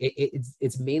low energy,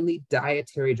 it's mainly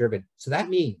dietary driven. So that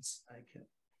means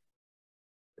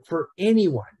for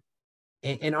anyone,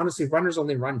 and honestly, runners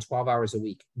only run 12 hours a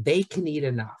week. They can eat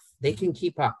enough. They can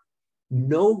keep up.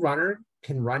 No runner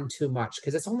can run too much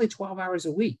because it's only 12 hours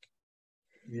a week.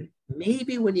 Yeah.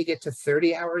 Maybe when you get to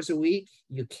 30 hours a week,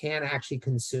 you can actually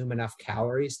consume enough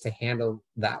calories to handle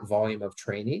that volume of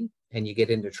training and you get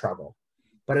into trouble.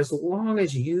 But as long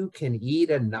as you can eat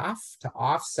enough to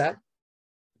offset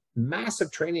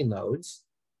massive training loads,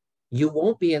 you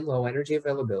won't be in low energy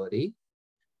availability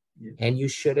and you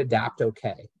should adapt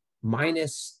okay.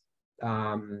 Minus,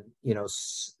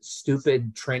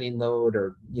 stupid training load,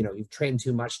 or, you've trained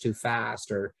too much too fast,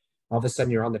 or all of a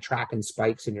sudden you're on the track and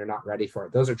spikes and you're not ready for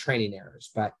it. Those are training errors.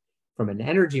 But from an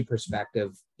energy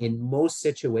perspective, in most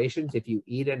situations, if you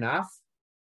eat enough,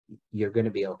 you're going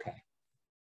to be okay.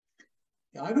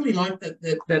 I really like that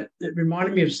it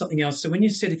reminded me of something else. So when you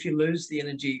said if you lose the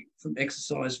energy from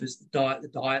exercise versus the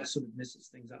diet sort of messes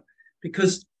things up.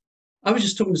 Because I was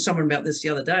just talking to someone about this the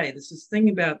other day. There's this thing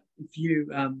about if you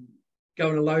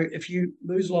if you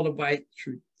lose a lot of weight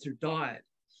through diet,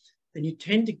 then you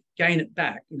tend to gain it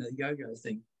back, the yo-yo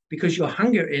thing, because your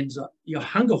hunger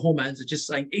hormones are just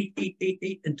saying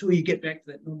eat until you get back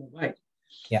to that normal weight.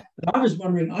 Yeah. But I was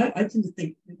wondering, I tend to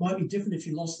think it might be different if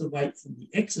you lost the weight from the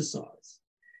exercise.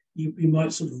 You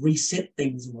might sort of reset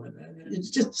things and whatever. It's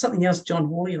just something else John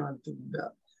Hawley and I were talking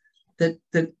about,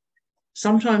 that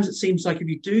sometimes it seems like if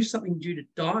you do something due to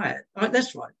diet,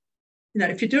 that's right.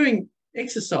 If you're doing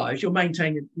exercise, you'll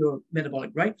maintain your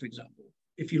metabolic rate, for example.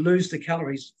 If you lose the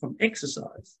calories from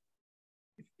exercise,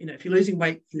 if you're losing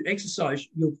weight through exercise,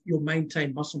 you'll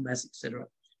maintain muscle mass, etc.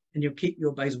 and you'll keep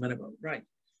your basal metabolic rate.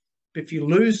 But if you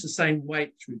lose the same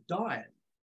weight through diet,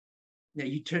 now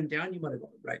you turn down your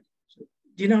metabolic rate. So,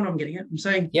 do you know what I'm getting at? I'm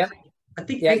saying, Yeah. I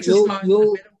think Yeah, exercise is a better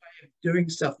way of doing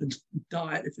stuff than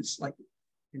diet if it's like,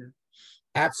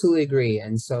 Absolutely agree.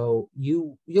 And so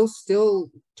you'll still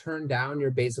turn down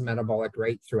your basal metabolic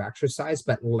rate through exercise,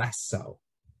 but less so,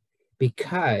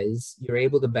 because you're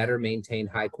able to better maintain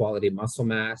high quality muscle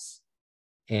mass.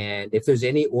 And if there's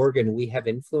any organ we have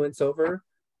influence over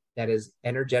that is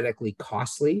energetically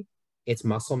costly, it's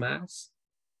muscle mass.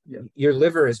 Yeah. Your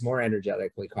liver is more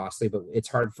energetically costly, but it's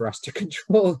hard for us to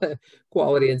control the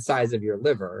quality and size of your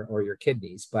liver or your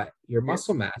kidneys. But your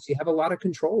muscle mass, you have a lot of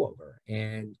control over.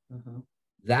 And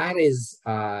that is,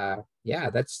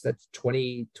 that's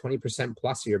 20%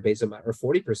 plus of your basal, or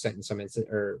 40% in some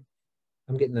instances, or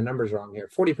I'm getting the numbers wrong here.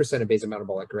 40% of basal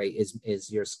metabolic rate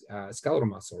is your skeletal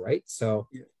muscle, right? So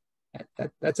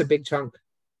that's a big chunk.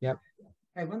 Yep.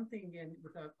 Hey, one thing again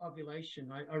with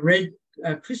ovulation, I read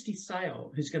Christy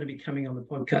Sale, who's going to be coming on the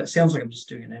podcast. Sounds like I'm just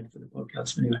doing an ad for the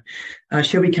podcast, but anyway,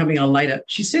 she'll be coming on later.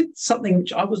 She said something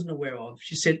which I wasn't aware of.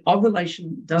 She said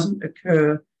ovulation doesn't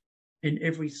occur in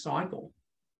every cycle.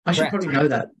 I should probably know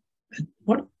that.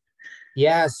 What?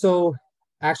 Yeah, so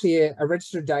actually a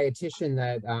registered dietitian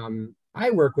that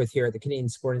I work with here at the Canadian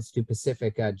Sport Institute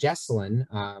Pacific, Jesselyn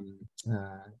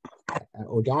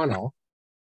O'Donnell,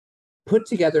 put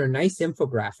together a nice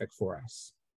infographic for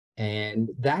us. And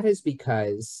that is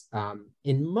because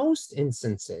in most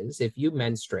instances, if you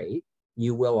menstruate,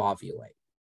 you will ovulate,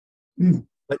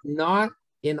 but not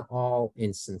in all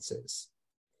instances.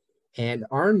 And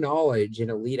our knowledge in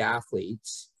elite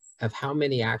athletes of how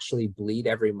many actually bleed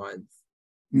every month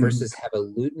versus have a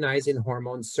luteinizing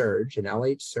hormone surge, an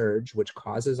LH surge, which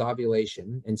causes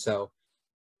ovulation. And so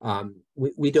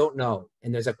we don't know.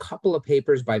 And there's a couple of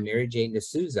papers by Mary Jane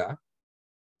D'Souza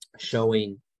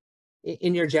showing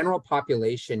in your general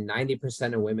population,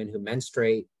 90% of women who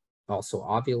menstruate also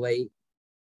ovulate.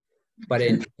 But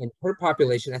in her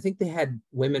population, I think they had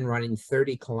women running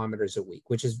 30 kilometers a week,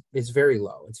 which is very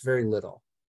low. It's very little.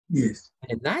 Yes.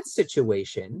 And in that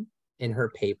situation, in her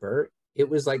paper, it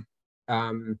was like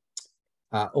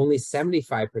only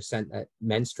 75% that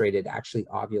menstruated actually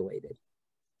ovulated.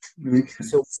 Okay.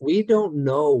 So we don't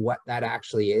know what that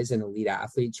actually is in elite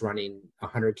athletes running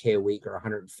 100K a week or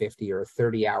 150 or a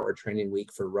 30-hour training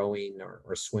week for rowing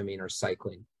or swimming or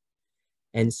cycling.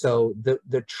 And so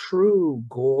the true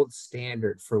gold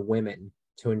standard for women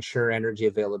to ensure energy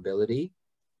availability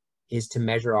is to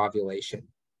measure ovulation.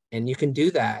 And you can do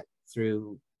that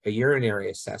through a urinary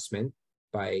assessment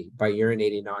by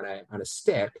urinating on a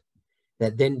stick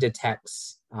that then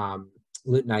detects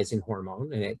luteinizing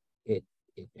hormone. And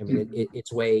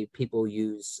it's way people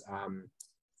use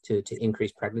to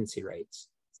increase pregnancy rates.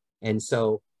 And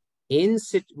so in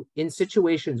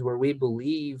situations where we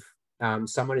believe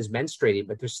someone is menstruating,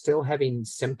 but they're still having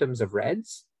symptoms of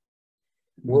REDS,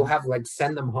 we'll have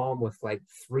send them home with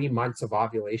 3 months of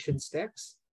ovulation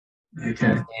sticks.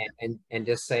 Okay. And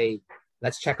just say,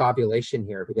 let's check ovulation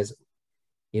here, because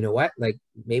you know what,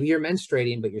 maybe you're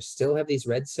menstruating, but you still have these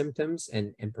RED symptoms,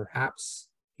 and perhaps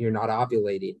you're not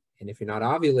ovulating. And if you're not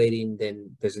ovulating,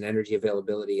 then there's an energy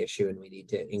availability issue and we need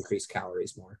to increase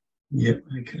calories more. Yeah.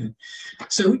 Okay.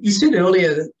 So you said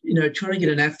earlier that, trying to get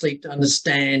an athlete to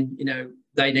understand,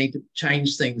 they need to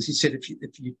change things. You said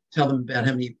if you tell them about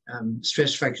how many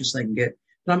stress fractures they can get.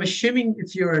 But I'm assuming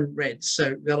if you're in RED,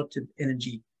 so relative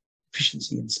energy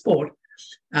efficiency in sport,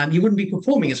 you wouldn't be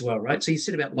performing as well, right? So you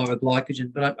said about lower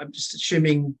glycogen, but I'm just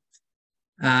assuming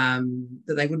that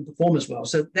they wouldn't perform as well.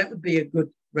 So that would be a good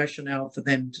rationale for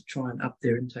them to try and up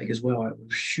their intake as well, I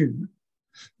would assume.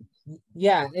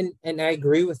 Yeah, and I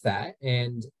agree with that.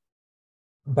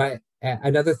 But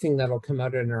another thing that'll come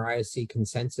out in our ISC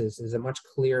consensus is a much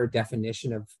clearer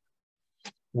definition of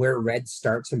where RED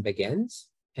starts and begins,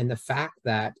 and the fact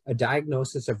that a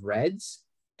diagnosis of REDS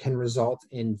can result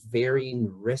in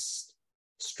varying risk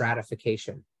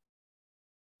stratification.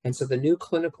 And so the new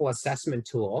clinical assessment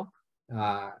tool,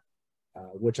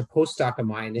 which a postdoc of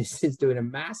mine is doing a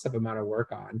massive amount of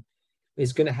work on,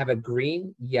 is going to have a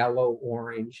green, yellow,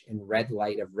 orange, and red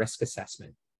light of risk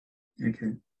assessment.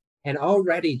 Okay. And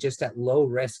already just at low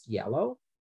risk yellow,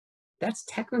 that's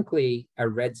technically a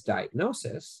REDS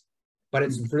diagnosis, but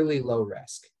it's really low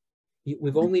risk.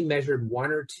 We've only measured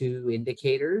 1 or 2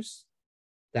 indicators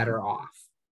that are off.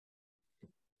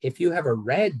 If you have a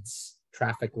REDS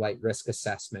traffic light risk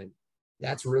assessment,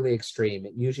 that's really extreme.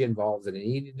 It usually involves an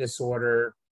eating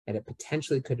disorder, and it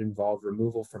potentially could involve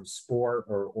removal from sport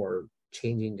or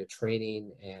changing to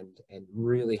training, and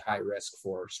really high risk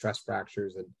for stress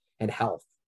fractures and health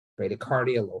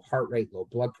bradycardia, low heart rate, low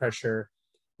blood pressure,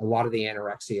 a lot of the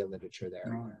anorexia literature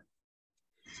there. Right.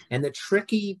 And the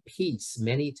tricky piece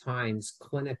many times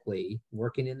clinically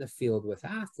working in the field with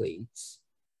athletes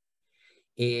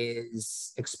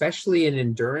is, especially in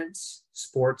endurance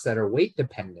sports that are weight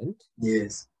dependent,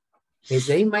 Yes. is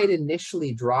they might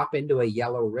initially drop into a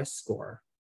yellow risk score,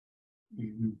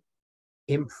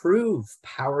 improve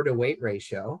power to weight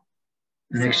ratio,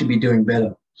 And actually be doing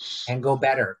better. and go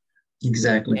better.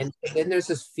 Exactly. And then there's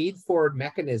this feed forward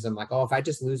mechanism like, oh, if I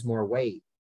just lose more weight,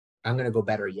 I'm going to go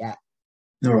better yet.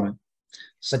 All right.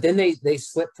 But then they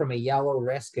slip from a yellow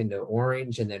risk into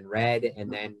orange and then red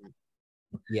and then,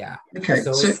 yeah. Okay.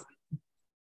 So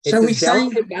So it's we this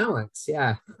delicate balance.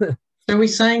 Yeah. So we're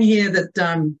saying here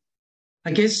that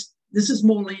I guess this is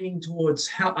more leaning towards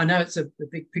how, I know it's a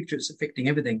big picture, it's affecting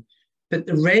everything, but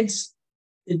the reds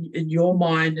in your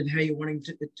mind and how you're wanting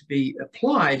it to be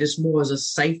applied is more as a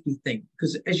safety thing.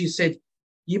 Because as you said,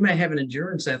 you may have an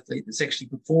endurance athlete that's actually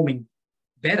performing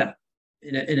better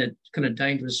in a kind of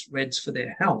dangerous reds for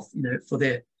their health, you know, for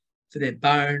their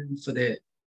bone, for their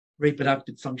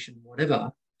reproductive function,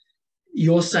 whatever.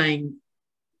 You're saying,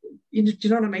 do you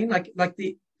know what I mean?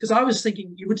 Because I was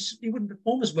thinking you wouldn't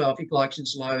perform as well if your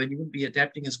glycogen's low, and you wouldn't be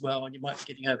adapting as well, and you might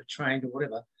be getting overtrained or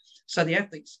whatever. So the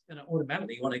athlete's going to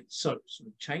automatically want to sort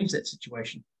of change that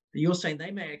situation. But you're saying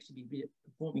they may actually be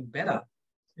performing better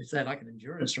if they're like an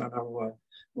endurance runner or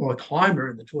a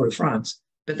climber in the Tour de France,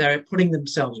 but they're putting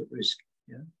themselves at risk,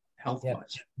 you know,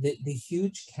 health-wise. Yeah. The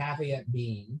huge caveat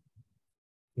being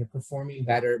you're performing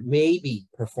better, maybe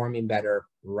performing better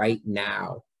right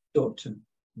now. Short term,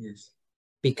 yes.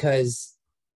 Because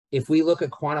if we look at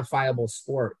quantifiable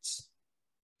sports,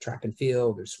 track and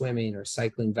field or swimming or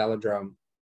cycling, velodrome,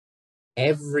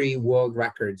 every world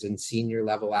records in senior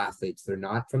level athletes, they're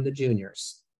not from the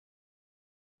juniors.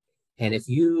 And if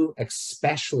you,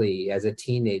 especially as a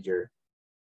teenager,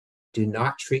 do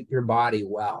not treat your body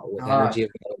well with energy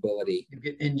availability, You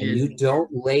get injured, and you don't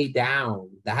lay down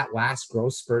that last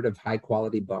growth spurt of high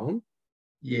quality bone,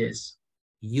 yes,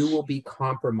 you will be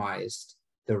compromised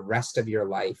the rest of your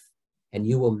life, and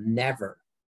you will never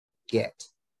get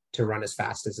to run as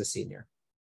fast as a senior.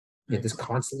 You'll just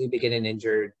constantly be getting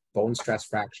injured, bone stress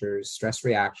fractures, stress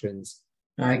reactions.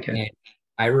 Okay. And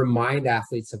I remind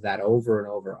athletes of that over and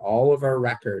over. All of our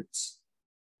records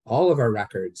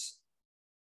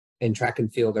in track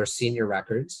and field are senior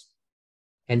records.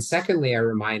 And secondly, I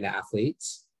remind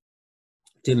athletes,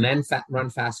 do men run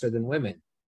faster than women?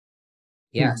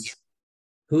 Yes.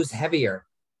 Who's heavier?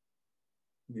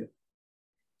 Yeah.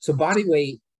 So body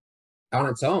weight on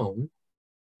its own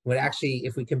would actually,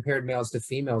 if we compared males to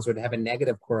females, would have a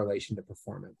negative correlation to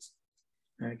performance.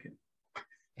 Okay.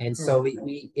 And so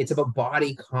it's about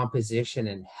body composition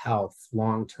and health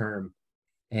long term.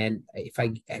 And if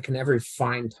I can ever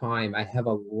find time, I have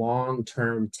a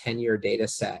long-term 10-year data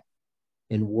set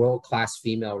in world-class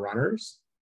female runners,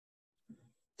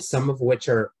 some of which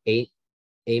are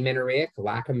amenorrheic,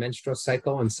 lack of menstrual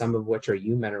cycle, and some of which are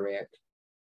eumenorrheic.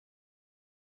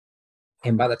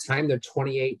 And by the time they're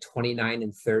 28, 29,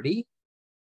 and 30,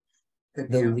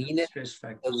 the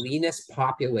leanest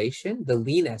population, the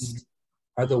leanest,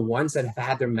 are the ones that have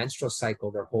had their menstrual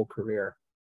cycle their whole career.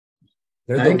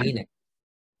 They're the leanest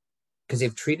because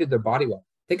they've treated their body well.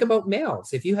 Think about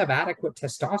males. If you have adequate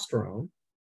testosterone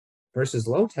versus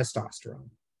low testosterone,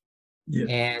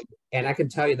 and I can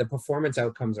tell you the performance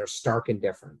outcomes are stark and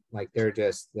different. Like they're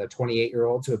just, the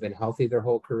 28-year-olds who have been healthy their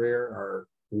whole career are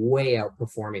way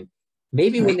outperforming.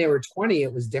 Maybe when they were 20,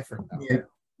 it was different though. Yeah,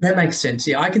 that makes sense.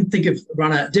 Yeah, I can think of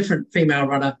a different female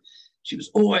runner. She was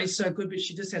always so good, but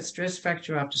she just had stress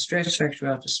fracture after stress fracture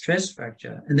after stress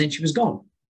fracture, and then she was gone.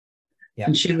 Yeah.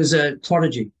 And she was a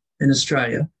prodigy in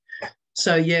Australia.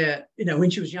 So yeah, you know, when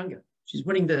she was younger, she's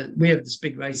winning we have this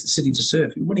big race, the City to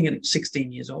Surf, winning it at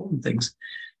 16 years old and things,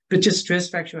 but just stress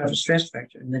fracture after stress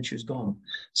fracture, and then she was gone.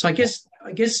 So I guess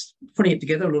putting it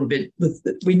together a little bit,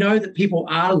 we know that people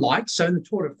are light. So in the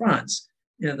Tour de France,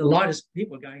 you know, the lightest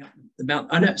people are going up the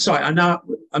mountain. I know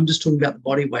I'm just talking about the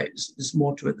body weight. There's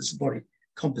more to it. There's the body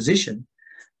composition.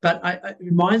 But it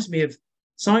reminds me of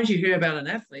sometimes you hear about an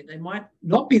athlete, they might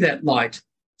not be that light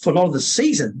for a lot of the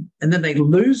season, and then they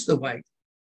lose the weight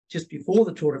just before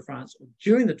the Tour de France or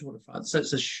during the Tour de France. So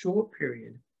it's a short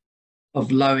period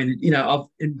of of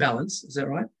imbalance. Is that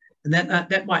right? And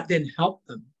that might then help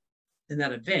them in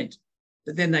that event,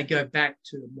 but then they go back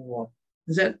to more.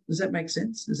 Does that make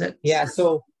sense?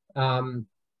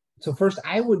 So first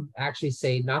I would actually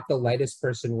say not the lightest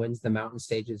person wins the mountain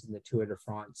stages in the Tour de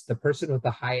France. The person with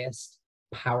the highest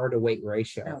power to weight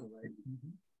ratio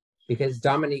because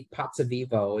Dominique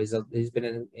Pozzovivo he's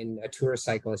been in a tour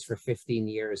cyclist for 15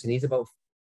 years, and he's about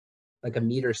like 1.60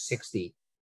 meters,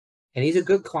 and he's a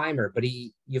good climber, but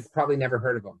you've probably never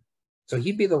heard of him. So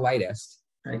he'd be the lightest.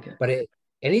 Okay.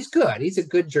 And he's good. He's a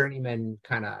good journeyman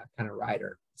kind of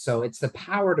rider. So it's the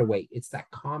power to weight. It's that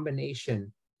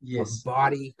combination of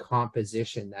body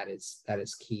composition that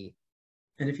is key.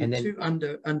 And if you're too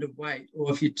underweight,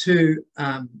 or if you're too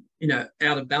out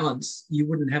of balance, you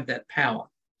wouldn't have that power.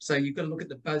 So you've got to look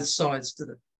at both sides to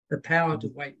the power to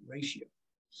weight ratio.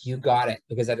 You got it.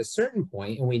 Because at a certain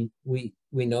point, and we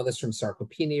know this from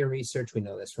sarcopenia research, we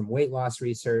know this from weight loss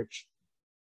research,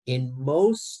 in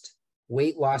most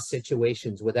weight loss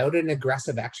situations without an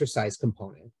aggressive exercise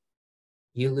component,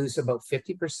 you lose about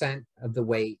 50% of the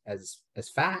weight as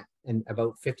fat and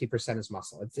about 50% as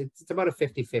muscle. It's about a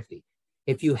 50-50.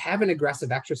 If you have an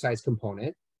aggressive exercise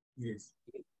component,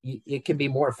 it can be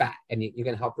more fat, and you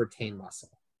can help retain muscle.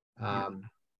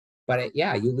 But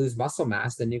you lose muscle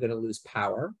mass, then you're going to lose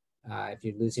power. If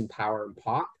you're losing power and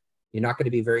pop, you're not going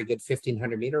to be a very good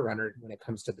 1,500-meter runner when it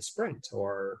comes to the sprint,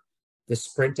 or the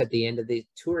sprint at the end of the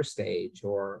tour stage,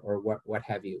 or what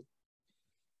have you.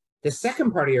 The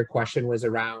second part of your question was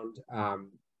around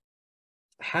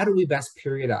how do we best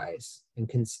periodize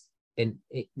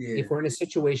if we're in a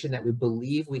situation that we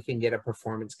believe we can get a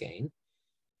performance gain.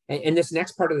 And this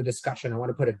next part of the discussion, I want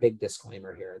to put a big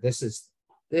disclaimer here. This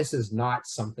is not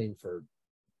something for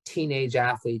teenage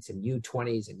athletes and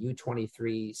U20s and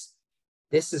U23s.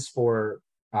 This is for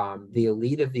the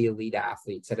elite of the elite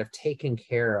athletes that have taken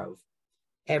care of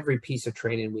every piece of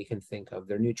training we can think of.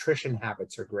 Their nutrition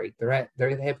habits are great.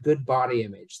 They have good body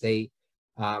image. They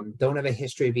don't have a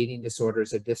history of eating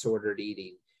disorders or disordered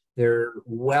eating. They're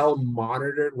well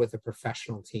monitored with a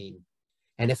professional team.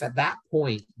 And if at that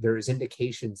point there's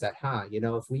indications that,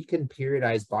 if we can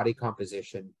periodize body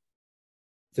composition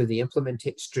through the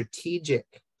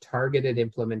strategic targeted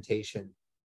implementation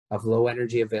of low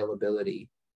energy availability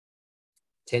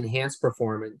to enhance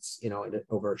performance,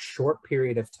 over a short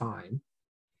period of time,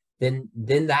 then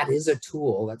that is a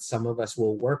tool that some of us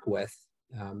will work with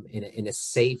in a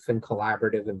safe and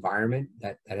collaborative environment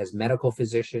that has medical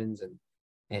physicians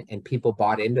and people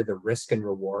bought into the risk and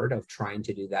reward of trying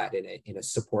to do that in a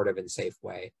supportive and safe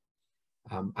way.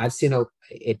 I've seen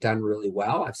it done really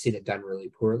well. I've seen it done really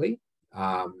poorly.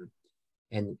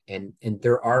 And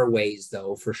there are ways,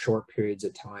 though, for short periods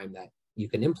of time that you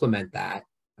can implement that,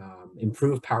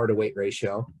 improve power to weight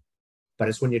ratio. But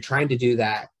it's when you're trying to do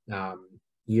that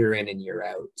year in and year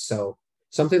out. So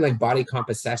something like body comp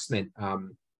assessment,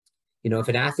 if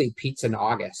an athlete peaks in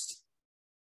August,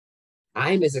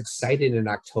 I'm as excited in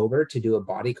October to do a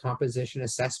body composition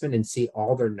assessment and see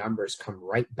all their numbers come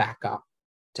right back up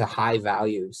to high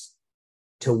values,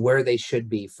 to where they should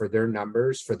be for their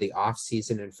numbers for the off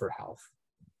season and for health.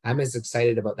 I'm as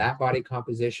excited about that body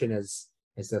composition as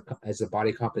the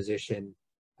body composition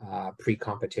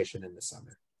pre-competition in the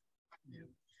summer.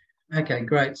 Okay,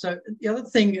 great. So the other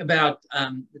thing about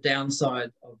the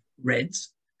downside of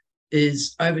REDS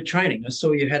is overtraining. I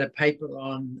saw you had a paper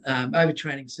on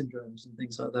overtraining syndromes and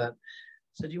things like that.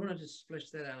 So do you want to just flesh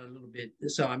that out a little bit?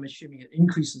 So I'm assuming it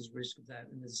increases risk of that,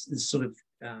 and there's this sort of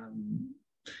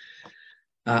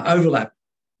overlap.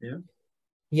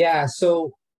 Yeah.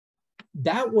 So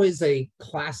that was a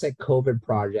classic COVID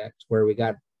project where we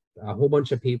got a whole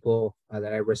bunch of people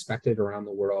that I respected around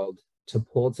the world to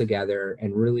pull together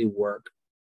and really work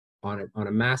on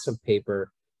a massive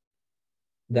paper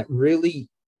that really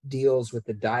deals with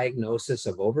the diagnosis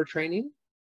of overtraining,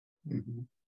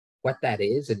 what that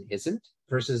is and isn't,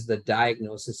 versus the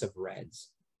diagnosis of REDS.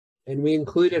 And we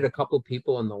included a couple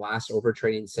people in the last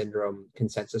overtraining syndrome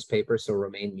consensus paper. So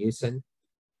Romain Musin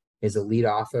is a lead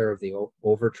author of the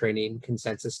overtraining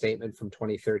consensus statement from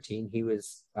 2013. He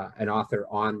was an author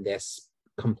on this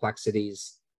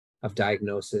complexities of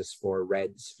diagnosis for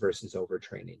REDS versus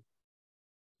overtraining.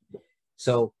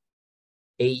 So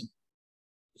a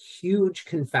huge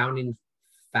confounding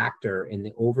factor in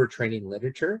the overtraining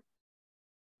literature,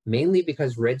 mainly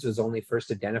because REDS was only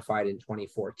first identified in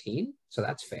 2014. So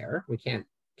that's fair. We can't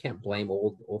blame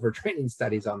old overtraining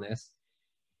studies on this,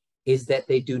 is that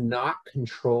they do not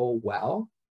control well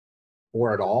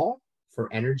or at all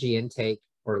for energy intake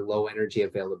or low energy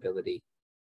availability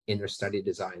in their study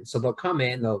design. So they'll come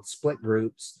in, they'll split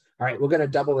groups. All right, we're going to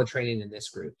double the training in this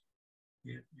group.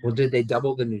 Well, did they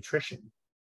double the nutrition?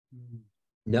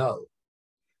 No.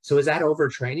 So is that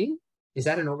overtraining? Is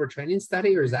that an overtraining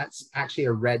study, or is that actually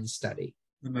a REDS study?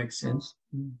 That makes sense.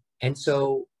 And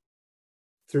so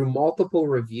through multiple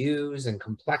reviews and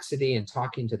complexity and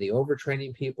talking to the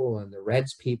overtraining people and the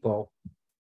REDS people,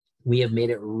 we have made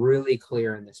it really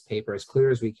clear in this paper, as clear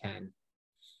as we can.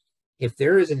 If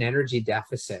there is an energy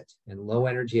deficit and low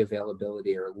energy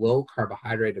availability or low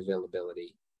carbohydrate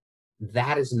availability,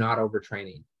 that is not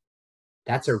overtraining.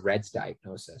 That's a REDS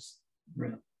diagnosis.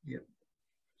 Right. Yeah.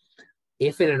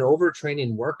 If in an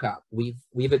overtraining workup,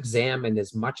 we've examined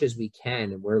as much as we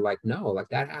can, and we're like, no, like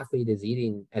that athlete is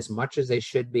eating as much as they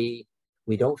should be.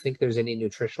 We don't think there's any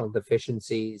nutritional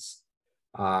deficiencies.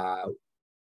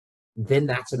 Then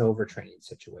that's an overtraining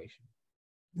situation.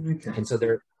 Okay. And so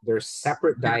they're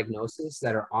separate diagnoses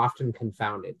that are often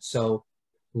confounded. So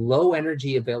low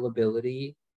energy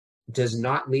availability does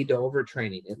not lead to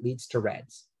overtraining. It leads to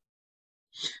REDS.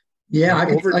 Yeah.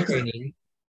 Overtraining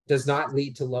does not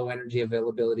lead to low energy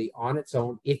availability on its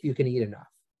own if you can eat enough.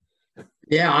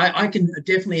 Yeah, I can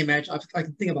definitely imagine. I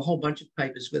can think of a whole bunch of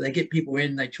papers where they get people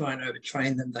in, they try and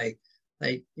overtrain them, they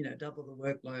double the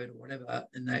workload or whatever,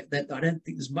 and that I don't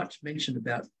think there's much mentioned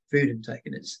about food intake,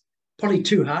 and it's probably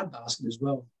too hard basket as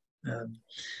well.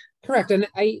 Correct, and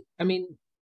I mean,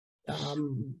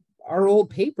 our old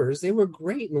papers, they were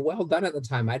great and well done at the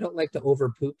time. I don't like to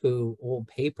over poo-poo old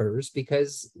papers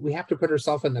because we have to put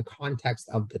ourselves in the context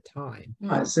of the time.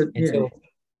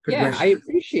 Yeah, I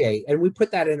appreciate, and we put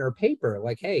that in our paper,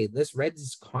 like, hey, this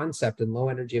REDS concept and low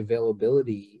energy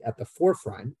availability at the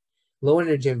forefront. Low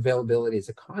energy availability as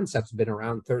a concept's been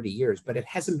around 30 years, but it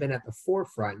hasn't been at the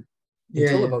forefront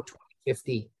until about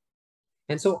 2015.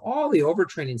 And so all the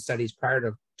overtraining studies prior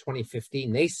to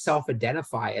 2015, they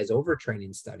self-identify as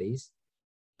overtraining studies.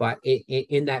 But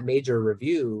in that major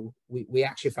review, we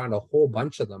actually found a whole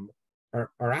bunch of them are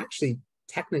actually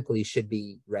technically should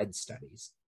be REDS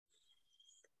studies.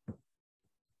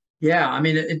 Yeah, I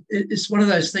mean, it's one of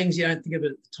those things you don't think of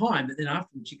it at the time, but then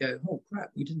afterwards you go, oh, crap,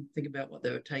 you didn't think about what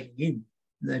they were taking in.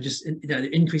 They're just, they're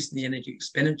increasing the energy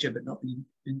expenditure, but not the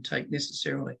intake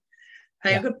necessarily.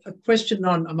 Hey, I've got a question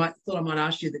on, thought I might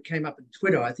ask you that came up on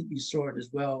Twitter. I think you saw it as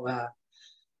well.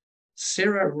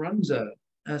 Sarah Runza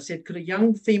said, could a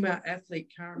young female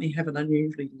athlete currently have an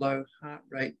unusually low heart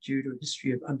rate due to a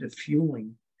history of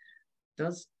underfueling?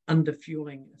 Does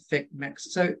underfueling affect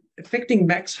max? So affecting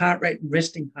max heart rate and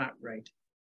resting heart rate.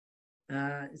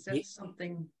 Is that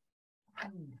something?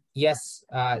 Yes,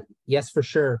 yes, for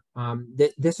sure.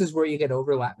 This is where you get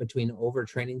overlap between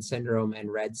overtraining syndrome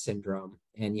and REDS syndrome.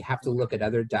 And you have to look at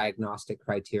other diagnostic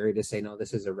criteria to say, no,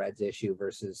 this is a REDS issue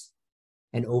versus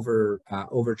an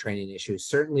overtraining issue.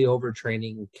 Certainly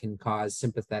overtraining can cause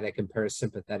sympathetic and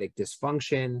parasympathetic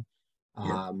dysfunction,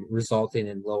 resulting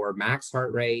in lower max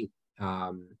heart rate.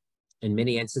 In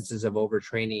many instances of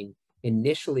overtraining,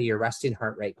 initially your resting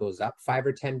heart rate goes up 5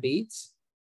 or 10 beats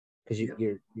because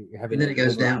you're having, and then it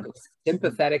goes down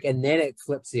sympathetic, and then it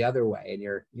flips the other way, and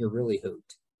you're really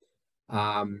hooped.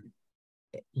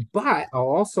 But I'll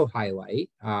also highlight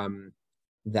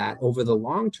that over the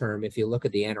long term, if you look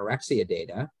at the anorexia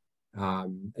data,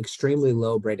 extremely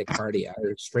low bradycardia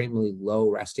or extremely low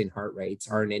resting heart rates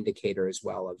are an indicator as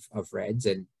well of REDS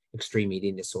and extreme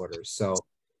eating disorders. So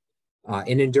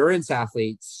in endurance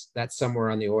athletes, that's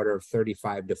somewhere on the order of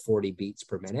 35 to 40 beats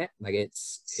per minute. Like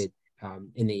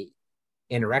in the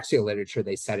anorexia literature,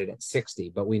 they set it at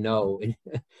 60, but we know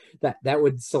that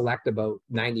would select about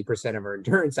 90% of our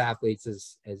endurance athletes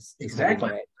as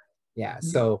exactly. Yeah.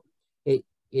 So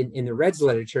in the REDS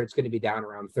literature, it's going to be down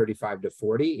around 35 to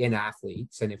 40 in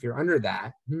athletes. And if you're under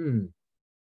that, and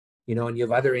you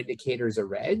have other indicators of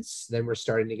REDS, then we're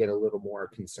starting to get a little more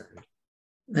concerned.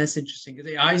 That's interesting.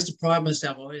 I used to pride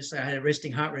myself. I always say I had a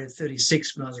resting heart rate of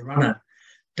 36 when I was a runner.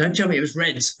 Don't tell me it was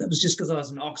REDS. That was just because I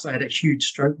was an ox. I had a huge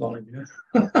stroke volume.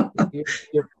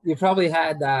 You probably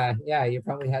had, you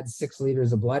probably had 6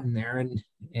 liters of blood in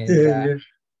there,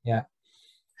 yeah.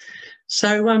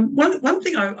 So one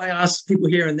thing I ask people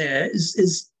here and there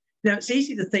is it's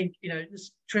easy to think,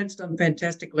 this Trent's done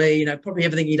fantastically. Probably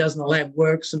everything he does in the lab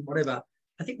works and whatever.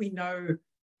 I think we know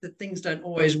that things don't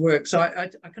always work. So I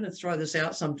kind of throw this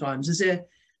out sometimes. Is there a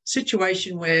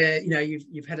situation where,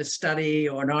 you've had a study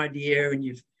or an idea and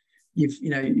you've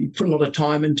put a lot of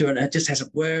time into it and it just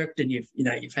hasn't worked, and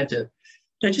you've had to,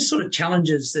 just sort of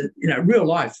challenges that, real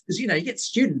life, because, you get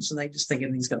students and they just think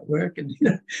everything's going to work, and,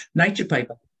 nature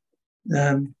paper.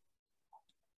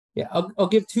 I'll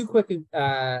give 2 quick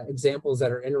examples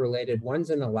that are interrelated.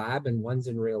 One's in a lab and one's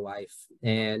in real life.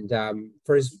 And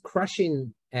for as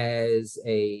crushing as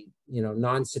a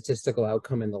non-statistical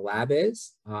outcome in the lab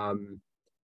is,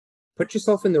 put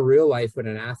yourself in the real life when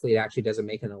an athlete actually doesn't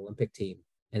make an Olympic team,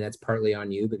 and that's partly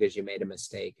on you because you made a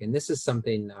mistake. And this is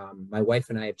something my wife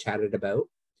and I have chatted about.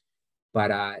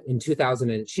 But in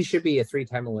 2000, she should be a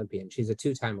 3-time Olympian. She's a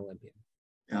 2-time Olympian.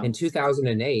 In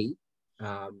 2008,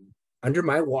 under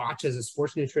my watch as a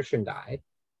sports nutrition guy,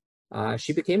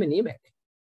 she became anemic.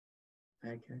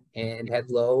 Okay. And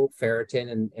had low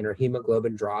ferritin, and her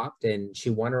hemoglobin dropped, and she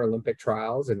won her Olympic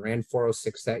trials and ran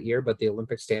 4:06 that year, but the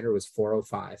Olympic standard was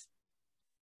 4:05.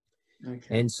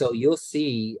 Okay. And so you'll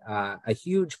see a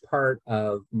huge part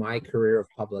of my career of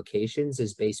publications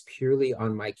is based purely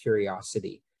on my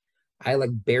curiosity. I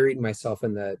like buried myself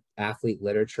in the athlete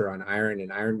literature on iron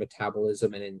and iron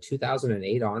metabolism. And in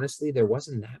 2008, honestly, there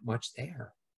wasn't that much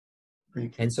there.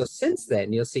 Okay. And so since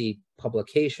then, you'll see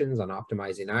publications on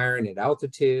optimizing iron at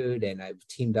altitude. And I've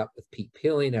teamed up with Pete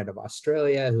Peeling out of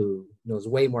Australia, who knows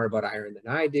way more about iron than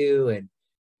I do. And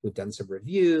we've done some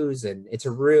reviews, and it's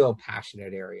a real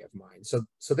passionate area of mine. So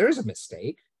there's a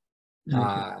mistake,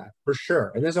 for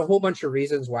sure. And there's a whole bunch of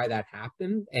reasons why that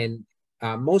happened. And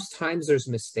most times there's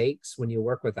mistakes when you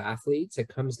work with athletes. It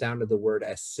comes down to the word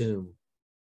assume.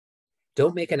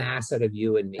 Don't make an ass out of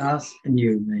you and me. Us and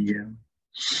you and me, yeah.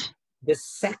 The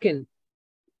second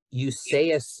you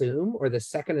say assume, or the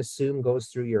second assume goes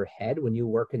through your head when you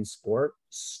work in sport,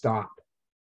 stop.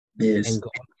 Yes. And go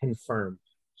confirm.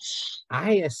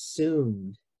 I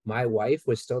assumed my wife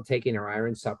was still taking her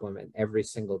iron supplement every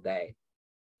single day.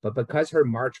 But because her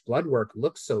March blood work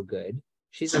looks so good,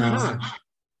 she's like,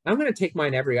 I'm going to take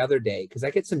mine every other day because I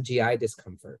get some GI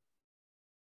discomfort.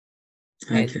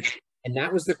 Okay. And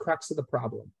that was the crux of the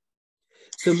problem.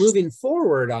 So moving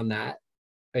forward on that,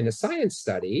 in a science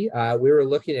study, we were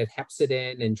looking at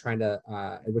hepcidin and trying to,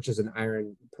 which is an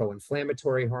iron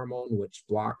pro-inflammatory hormone, which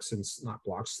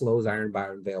slows iron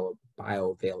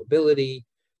bioavailability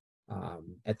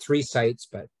at 3 sites,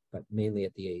 but mainly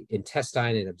at the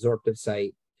intestine and absorptive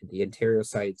site, and the interior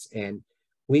sites. And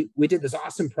we did this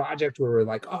awesome project where we're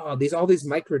like, all these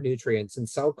micronutrients in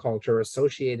cell culture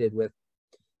associated with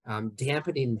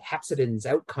dampening hepcidin's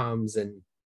outcomes, and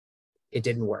it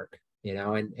didn't work.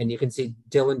 And you can see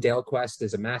Dylan Dalequist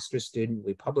is a master's student.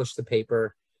 We published the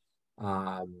paper.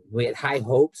 We had high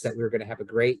hopes that we were going to have a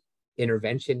great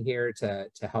intervention here to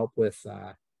help with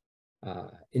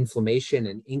inflammation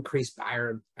and increased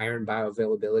iron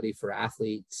bioavailability for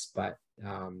athletes. But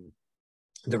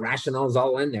the rationale is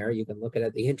all in there. You can look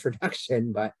at the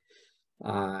introduction, but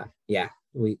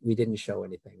we didn't show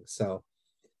anything. So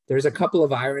there's a couple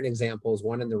of iron examples,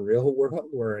 one in the real world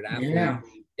where an athlete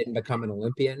didn't become an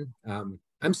Olympian.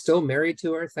 I'm still married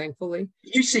to her, thankfully.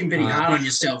 You seem pretty hard on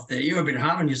yourself there. You were a bit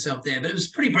hard on yourself there, but it was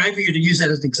pretty brave of you to use that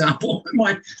as an example. It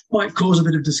might cause a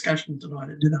bit of discussion tonight,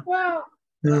 Well,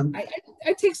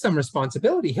 I take some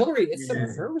responsibility. Hillary, it's some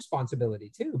of her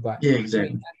responsibility too. But yeah,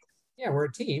 exactly. We're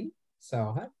a team,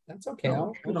 so that's okay.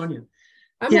 Good on you.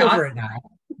 I'm over it now.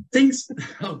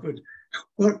 Good.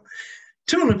 Well,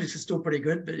 2 Olympics is still pretty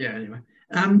good, but anyway.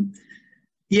 I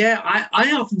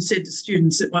often said to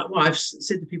students that, I've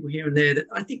said to people here and there that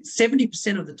I think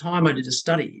 70% of the time I did a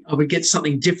study, I would get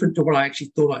something different to what I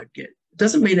actually thought I'd get. It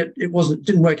doesn't mean it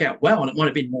didn't work out well, and it might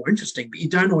have been more interesting, but you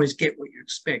don't always get what you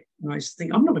expect. And I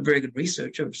think I'm not a very good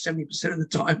researcher. 70% of the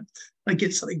time, I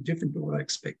get something different to what I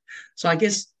expect. So I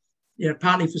guess,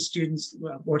 partly for students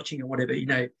watching or whatever,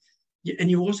 and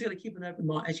you also got to keep an open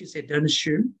mind. As you said, don't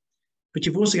assume. But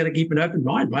you've also got to keep an open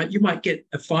mind, right? You might get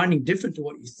a finding different to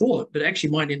what you thought, but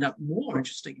actually might end up more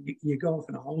interesting. You go off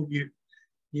in a whole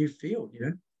new field,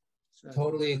 So,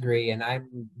 totally agree. And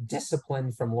I'm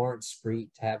disciplined from Lawrence Street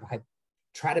to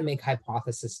try to make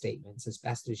hypothesis statements as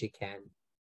best as you can.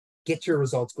 Get your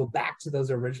results, go back to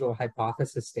those original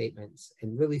hypothesis statements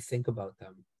and really think about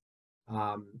them.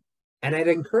 And I'd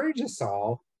encourage us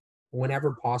all,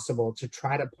 whenever possible, to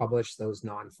try to publish those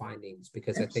non-findings,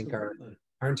 because absolutely. I think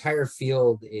our entire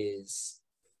field is,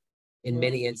 in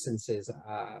many instances,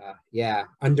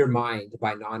 undermined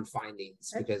by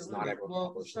non-findings because not everyone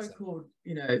publishes them.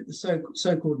 The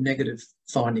so-called negative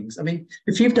findings. I mean,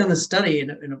 if you've done the study in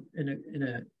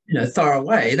a thorough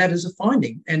way, that is a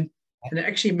finding, and it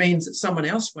actually means that someone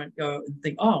else won't go and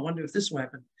think, I wonder if this will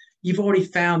happen. You've already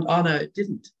found, no, it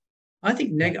didn't. I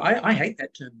think I hate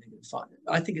that term negative finding.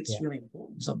 I think it's really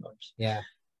important sometimes. Yeah,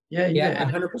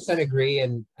 100% agree.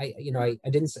 And I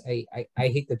didn't say I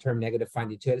hate the term negative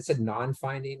finding too. I said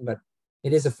non-finding, but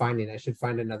it is a finding. I should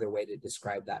find another way to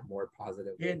describe that more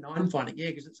positively. Yeah, non-finding. Yeah,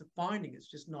 because it's a finding. It's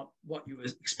just not what you were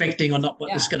expecting, or not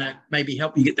what was going to maybe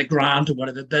help you get the grant or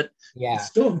whatever. But it's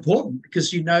still important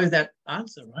because you know that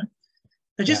answer, right?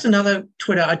 And just another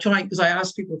Twitter. I try, because I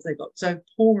asked people if they got. So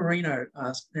Paul Marino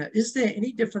asked, now, is there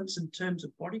any difference in terms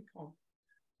of body comp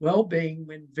well-being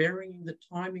when varying the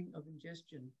timing of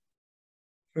ingestion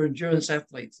for endurance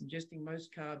athletes, ingesting most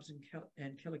carbs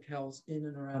and kilocalories in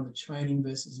and around the training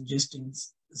versus ingesting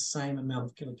the same amount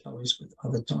of kilocalories with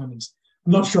other timings?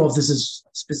 I'm not sure if this is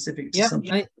specific to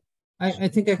something. I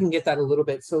think I can get that a little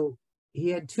bit. So he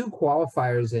had two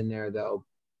qualifiers in there, though: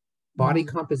 body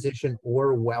composition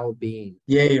or well-being.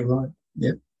 Yeah, you're right.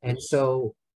 Yep. And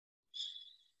so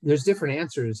there's different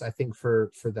answers, I think,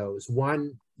 for those.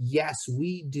 One, yes,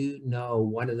 we do know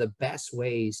one of the best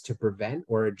ways to prevent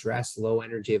or address low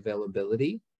energy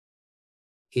availability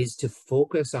is to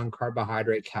focus on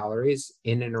carbohydrate calories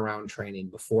in and around training,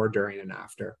 before, during, and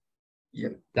after.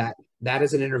 Yep. That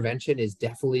as an intervention is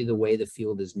definitely the way the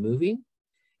field is moving.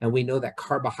 And we know that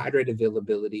carbohydrate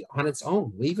availability on its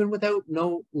own, even without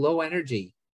no low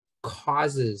energy,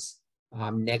 causes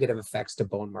negative effects to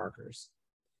bone markers.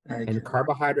 Okay. And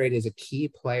carbohydrate is a key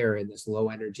player in this low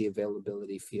energy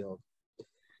availability field.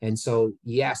 And so,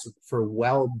 yes, for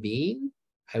well-being,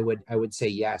 I would say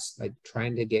yes. Like,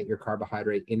 trying to get your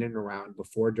carbohydrate in and around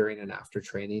before, during, and after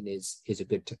training is a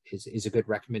good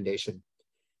recommendation.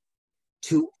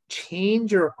 To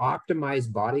change or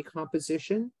optimize body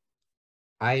composition,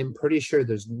 I am pretty sure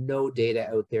there's no data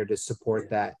out there to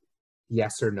support that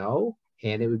yes or no.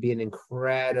 And it would be an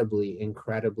incredibly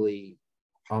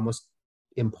almost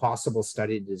impossible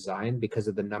study to design because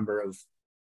of the number of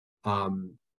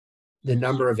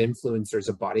influencers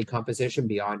of body composition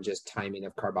beyond just timing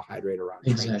of carbohydrate around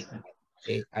training.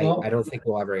 I don't think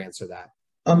we'll ever answer that.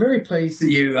 I'm very pleased that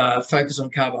you focus on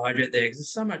carbohydrate there, because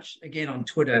there's so much, again, on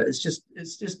Twitter. It's just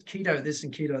keto this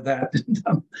and keto that.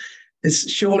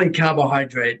 It's surely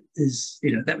carbohydrate is,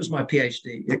 that was my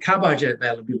PhD. Carbohydrate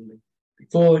availability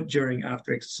before, during,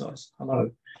 after exercise. Hello.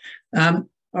 All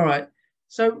right.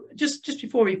 So just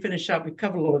before we finish up, we've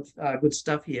covered a lot of good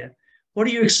stuff here. What are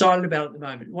you excited about at the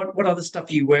moment? What other stuff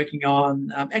are you working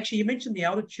on? Actually, you mentioned the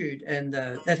altitude, and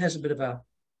that has a bit of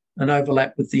an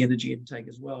overlap with the energy intake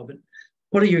as well. But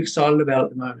what are you excited about at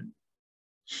the moment?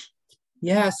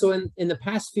 Yeah, so in the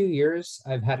past few years,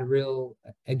 I've had a real,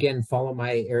 again, follow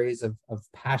my areas of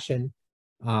passion.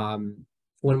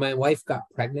 When my wife got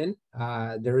pregnant,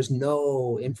 there was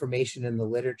no information in the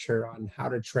literature on how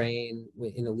to train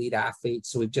in elite athletes.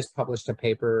 So we've just published a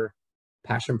paper,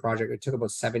 passion project. It took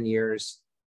about 7 years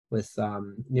with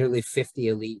nearly 50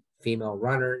 elite female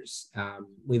runners.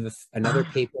 We have another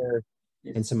paper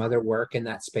and some other work in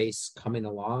that space coming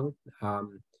along.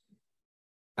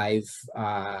 With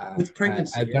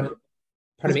pregnancy, I've done,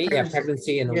 pardon me,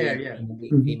 pregnancy and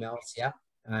elite females,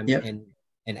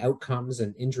 and outcomes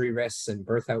and injury risks and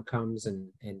birth outcomes and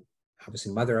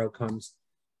obviously mother outcomes.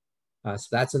 So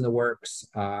that's in the works.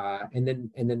 And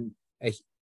then I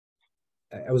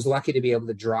was lucky to be able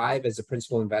to drive as a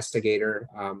principal investigator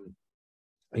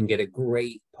and get a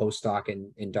great postdoc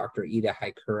in Dr. Ida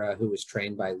Haikura, who was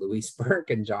trained by Louise Burke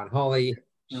and John Hawley.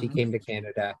 She came to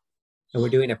Canada, and we're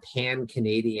doing a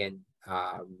pan-Canadian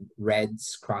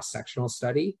REDS cross-sectional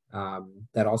study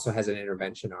that also has an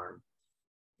intervention arm.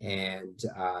 And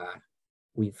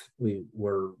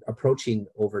we're approaching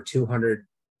over 200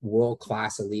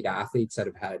 world-class elite athletes that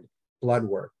have had blood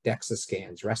work, DEXA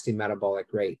scans, resting metabolic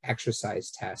rate, exercise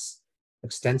tests,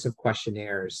 extensive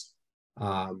questionnaires.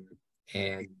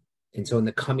 And so in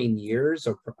the coming years,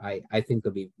 I think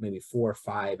there'll be maybe 4 or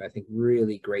 5, I think,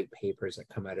 really great papers that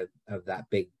come out of that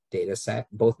big data set,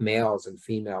 both males and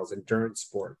females, endurance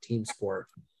sport, team sport.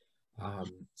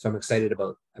 So I'm excited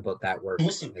about that work.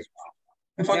 Awesome.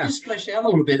 If I just flesh out a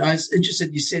little bit, I was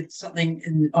interested, you said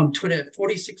something on Twitter,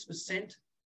 46%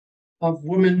 of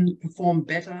women perform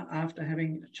better after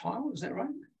having a child. Is that right?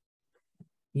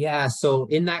 Yeah. So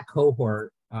in that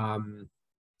cohort,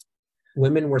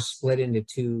 women were split into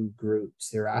 2 groups.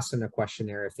 They were asked in a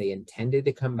questionnaire if they intended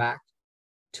to come back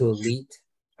to elite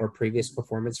or previous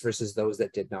performance versus those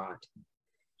that did not.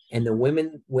 And the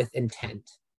women with intent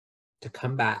to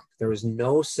come back, there was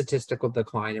no statistical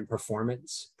decline in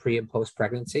performance pre and post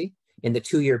pregnancy in the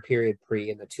 2-year period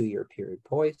pre and the 2-year period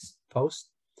post.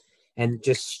 And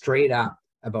just straight up,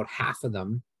 about half of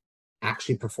them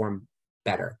actually performed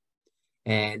better.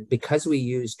 And because we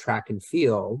use track and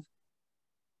field,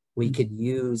 we could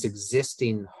use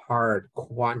existing hard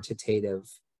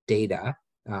quantitative data,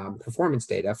 performance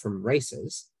data from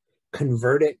races,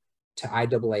 convert it to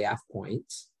IAAF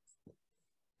points.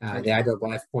 The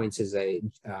IAAF points is a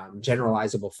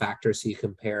generalizable factor, so you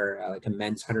compare like a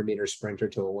men's 100-meter sprinter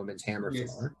to a women's hammer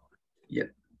thrower. Yeah.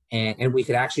 And we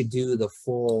could actually do the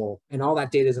full, and all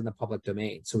that data is in the public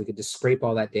domain. So we could just scrape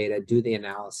all that data, do the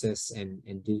analysis,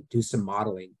 and do some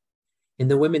modeling. In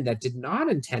the women that did not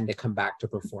intend to come back to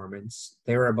performance,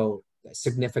 they were about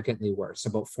significantly worse,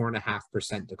 about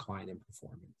 4.5% decline in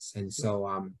performance. And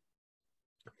so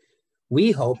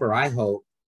we hope, or I hope,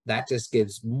 that just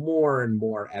gives more and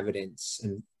more evidence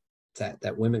and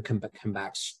that women can come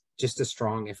back just as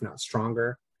strong, if not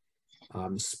stronger.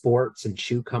 sports and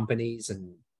shoe companies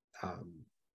and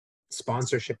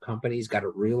sponsorship companies got to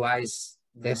realize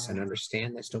this and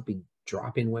understand this. Don't be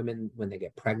dropping women when they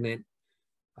get pregnant.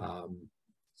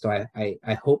 So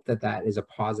I hope that is a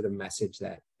positive message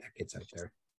that gets out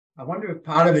there. I wonder if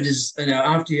part of it is,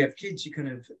 after you have kids, you're kind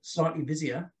of slightly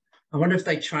busier. I wonder if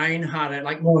they train harder,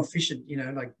 like more efficient,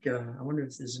 I wonder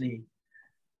if there's any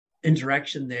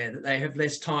interaction there, that they have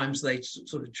less time, so they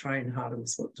sort of train harder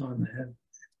with what time they have.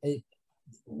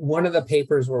 One of the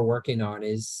papers we're working on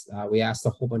is we asked a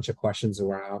whole bunch of questions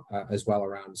around as well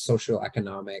around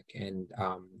socioeconomic and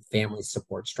family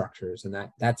support structures, and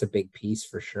that's a big piece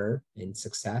for sure in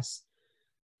success.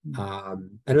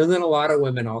 And then a lot of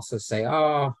women also say,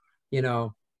 oh,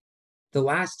 the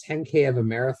last 10K of a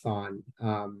marathon,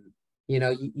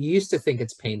 you used to think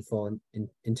it's painful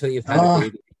until you've had a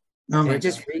baby. Oh, and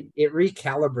it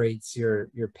recalibrates your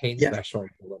pain threshold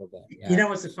a little bit. Yeah.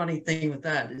 What's the funny thing with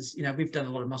that is, we've done a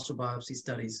lot of muscle biopsy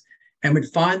studies, and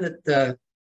we'd find that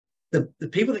the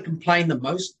people that complain the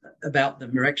most about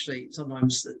them are actually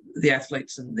sometimes the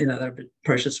athletes, and they're a bit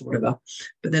precious or whatever.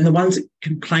 But then the ones that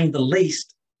complain the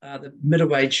least are the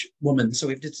middle-aged women. So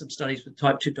we've did some studies with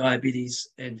type 2 diabetes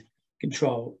and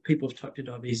people with type 2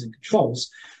 diabetes and controls.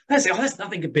 They say, oh, that's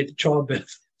nothing compared to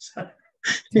childbirth. So,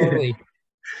 totally.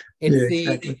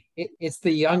 It's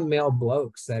the young male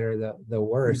blokes that are the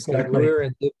worst. Exactly. Like we were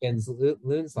in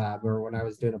Loon's lab, or when I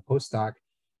was doing a postdoc,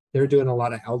 they were doing a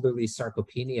lot of elderly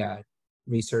sarcopenia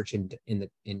research in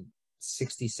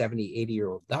 60, 70,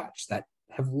 80-year-old Dutch that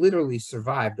have literally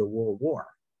survived a world war.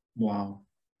 Wow.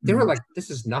 They were like, this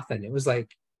is nothing. It was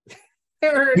like they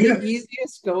were the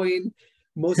easiest going,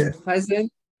 most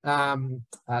pleasant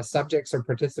subjects or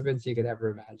participants you could ever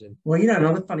imagine. Well,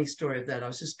 another funny story of that, I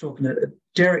was just talking to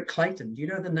Derek Clayton. Do you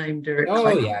know the name Derek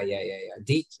Clayton? Oh,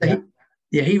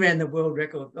 yeah. He ran the world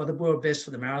record, or the world best for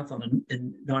the marathon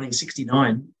in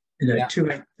 1969,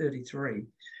 2:8:33.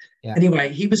 Yeah. Anyway,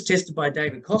 he was tested by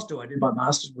David Costa, I did my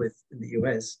master's with in the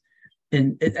US,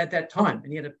 and at that time,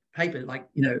 and he had a paper like,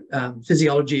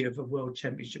 physiology of a world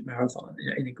championship marathon,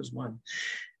 N equals 1.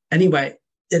 Anyway,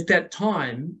 at that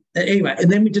time,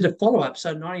 and then we did a follow-up.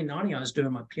 So in 1990, I was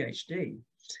doing my PhD,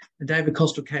 and David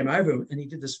Costa came over and he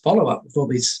did this follow-up with all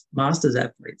these masters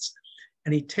athletes,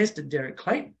 and he tested Derek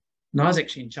Clayton. And I was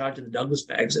actually in charge of the Douglas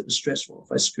bags. It was stressful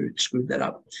if I screwed that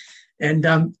up. And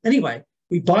anyway,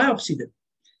 we biopsied him,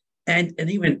 and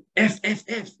he went F. And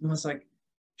I was like,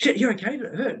 shit, you're okay? Did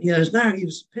it hurt? No, he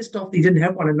was pissed off that he didn't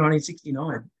have one in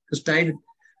 1969 because David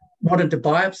wanted to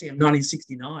biopsy him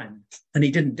 1969 and he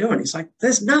didn't do it. He's like,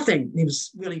 there's nothing. And he was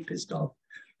really pissed off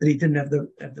that he didn't have the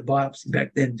biopsy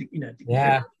back then.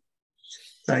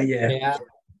 So yeah.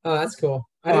 Oh, that's cool.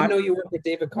 I didn't know you worked with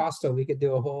David Costa. We could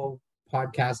do a whole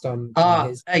podcast on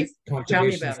his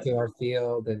contributions to our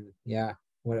field, and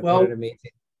what an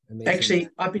amazing. Actually,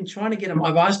 I've been trying to get him.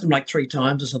 I've asked him like 3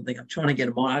 times or something. I'm trying to get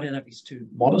him on. I don't know if he's too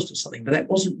modest or something, but that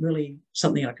wasn't really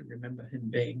something I can remember him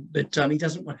being. But he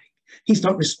doesn't want. He's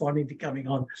not responding to coming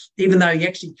on, even though he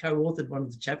actually co-authored one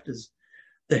of the chapters,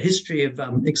 the history of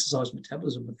exercise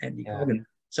metabolism with Andy Cogan.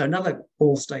 So another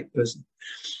all-state person.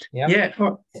 Yeah.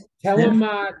 Tell him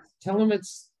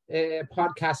it's a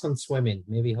podcast on swimming.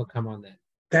 Maybe he'll come on then.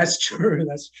 That's true.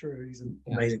 He's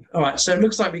amazing. All right. So it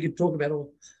looks like we could talk about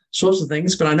all sorts of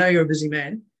things, but I know you're a busy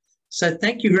man. So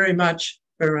thank you very much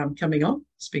for coming on.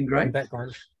 It's been great.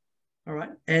 All right.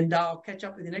 And I'll catch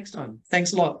up with you next time.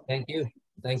 Thanks a lot. Thank you.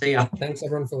 Thanks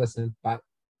everyone for listening. Bye.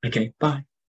 Okay. Bye.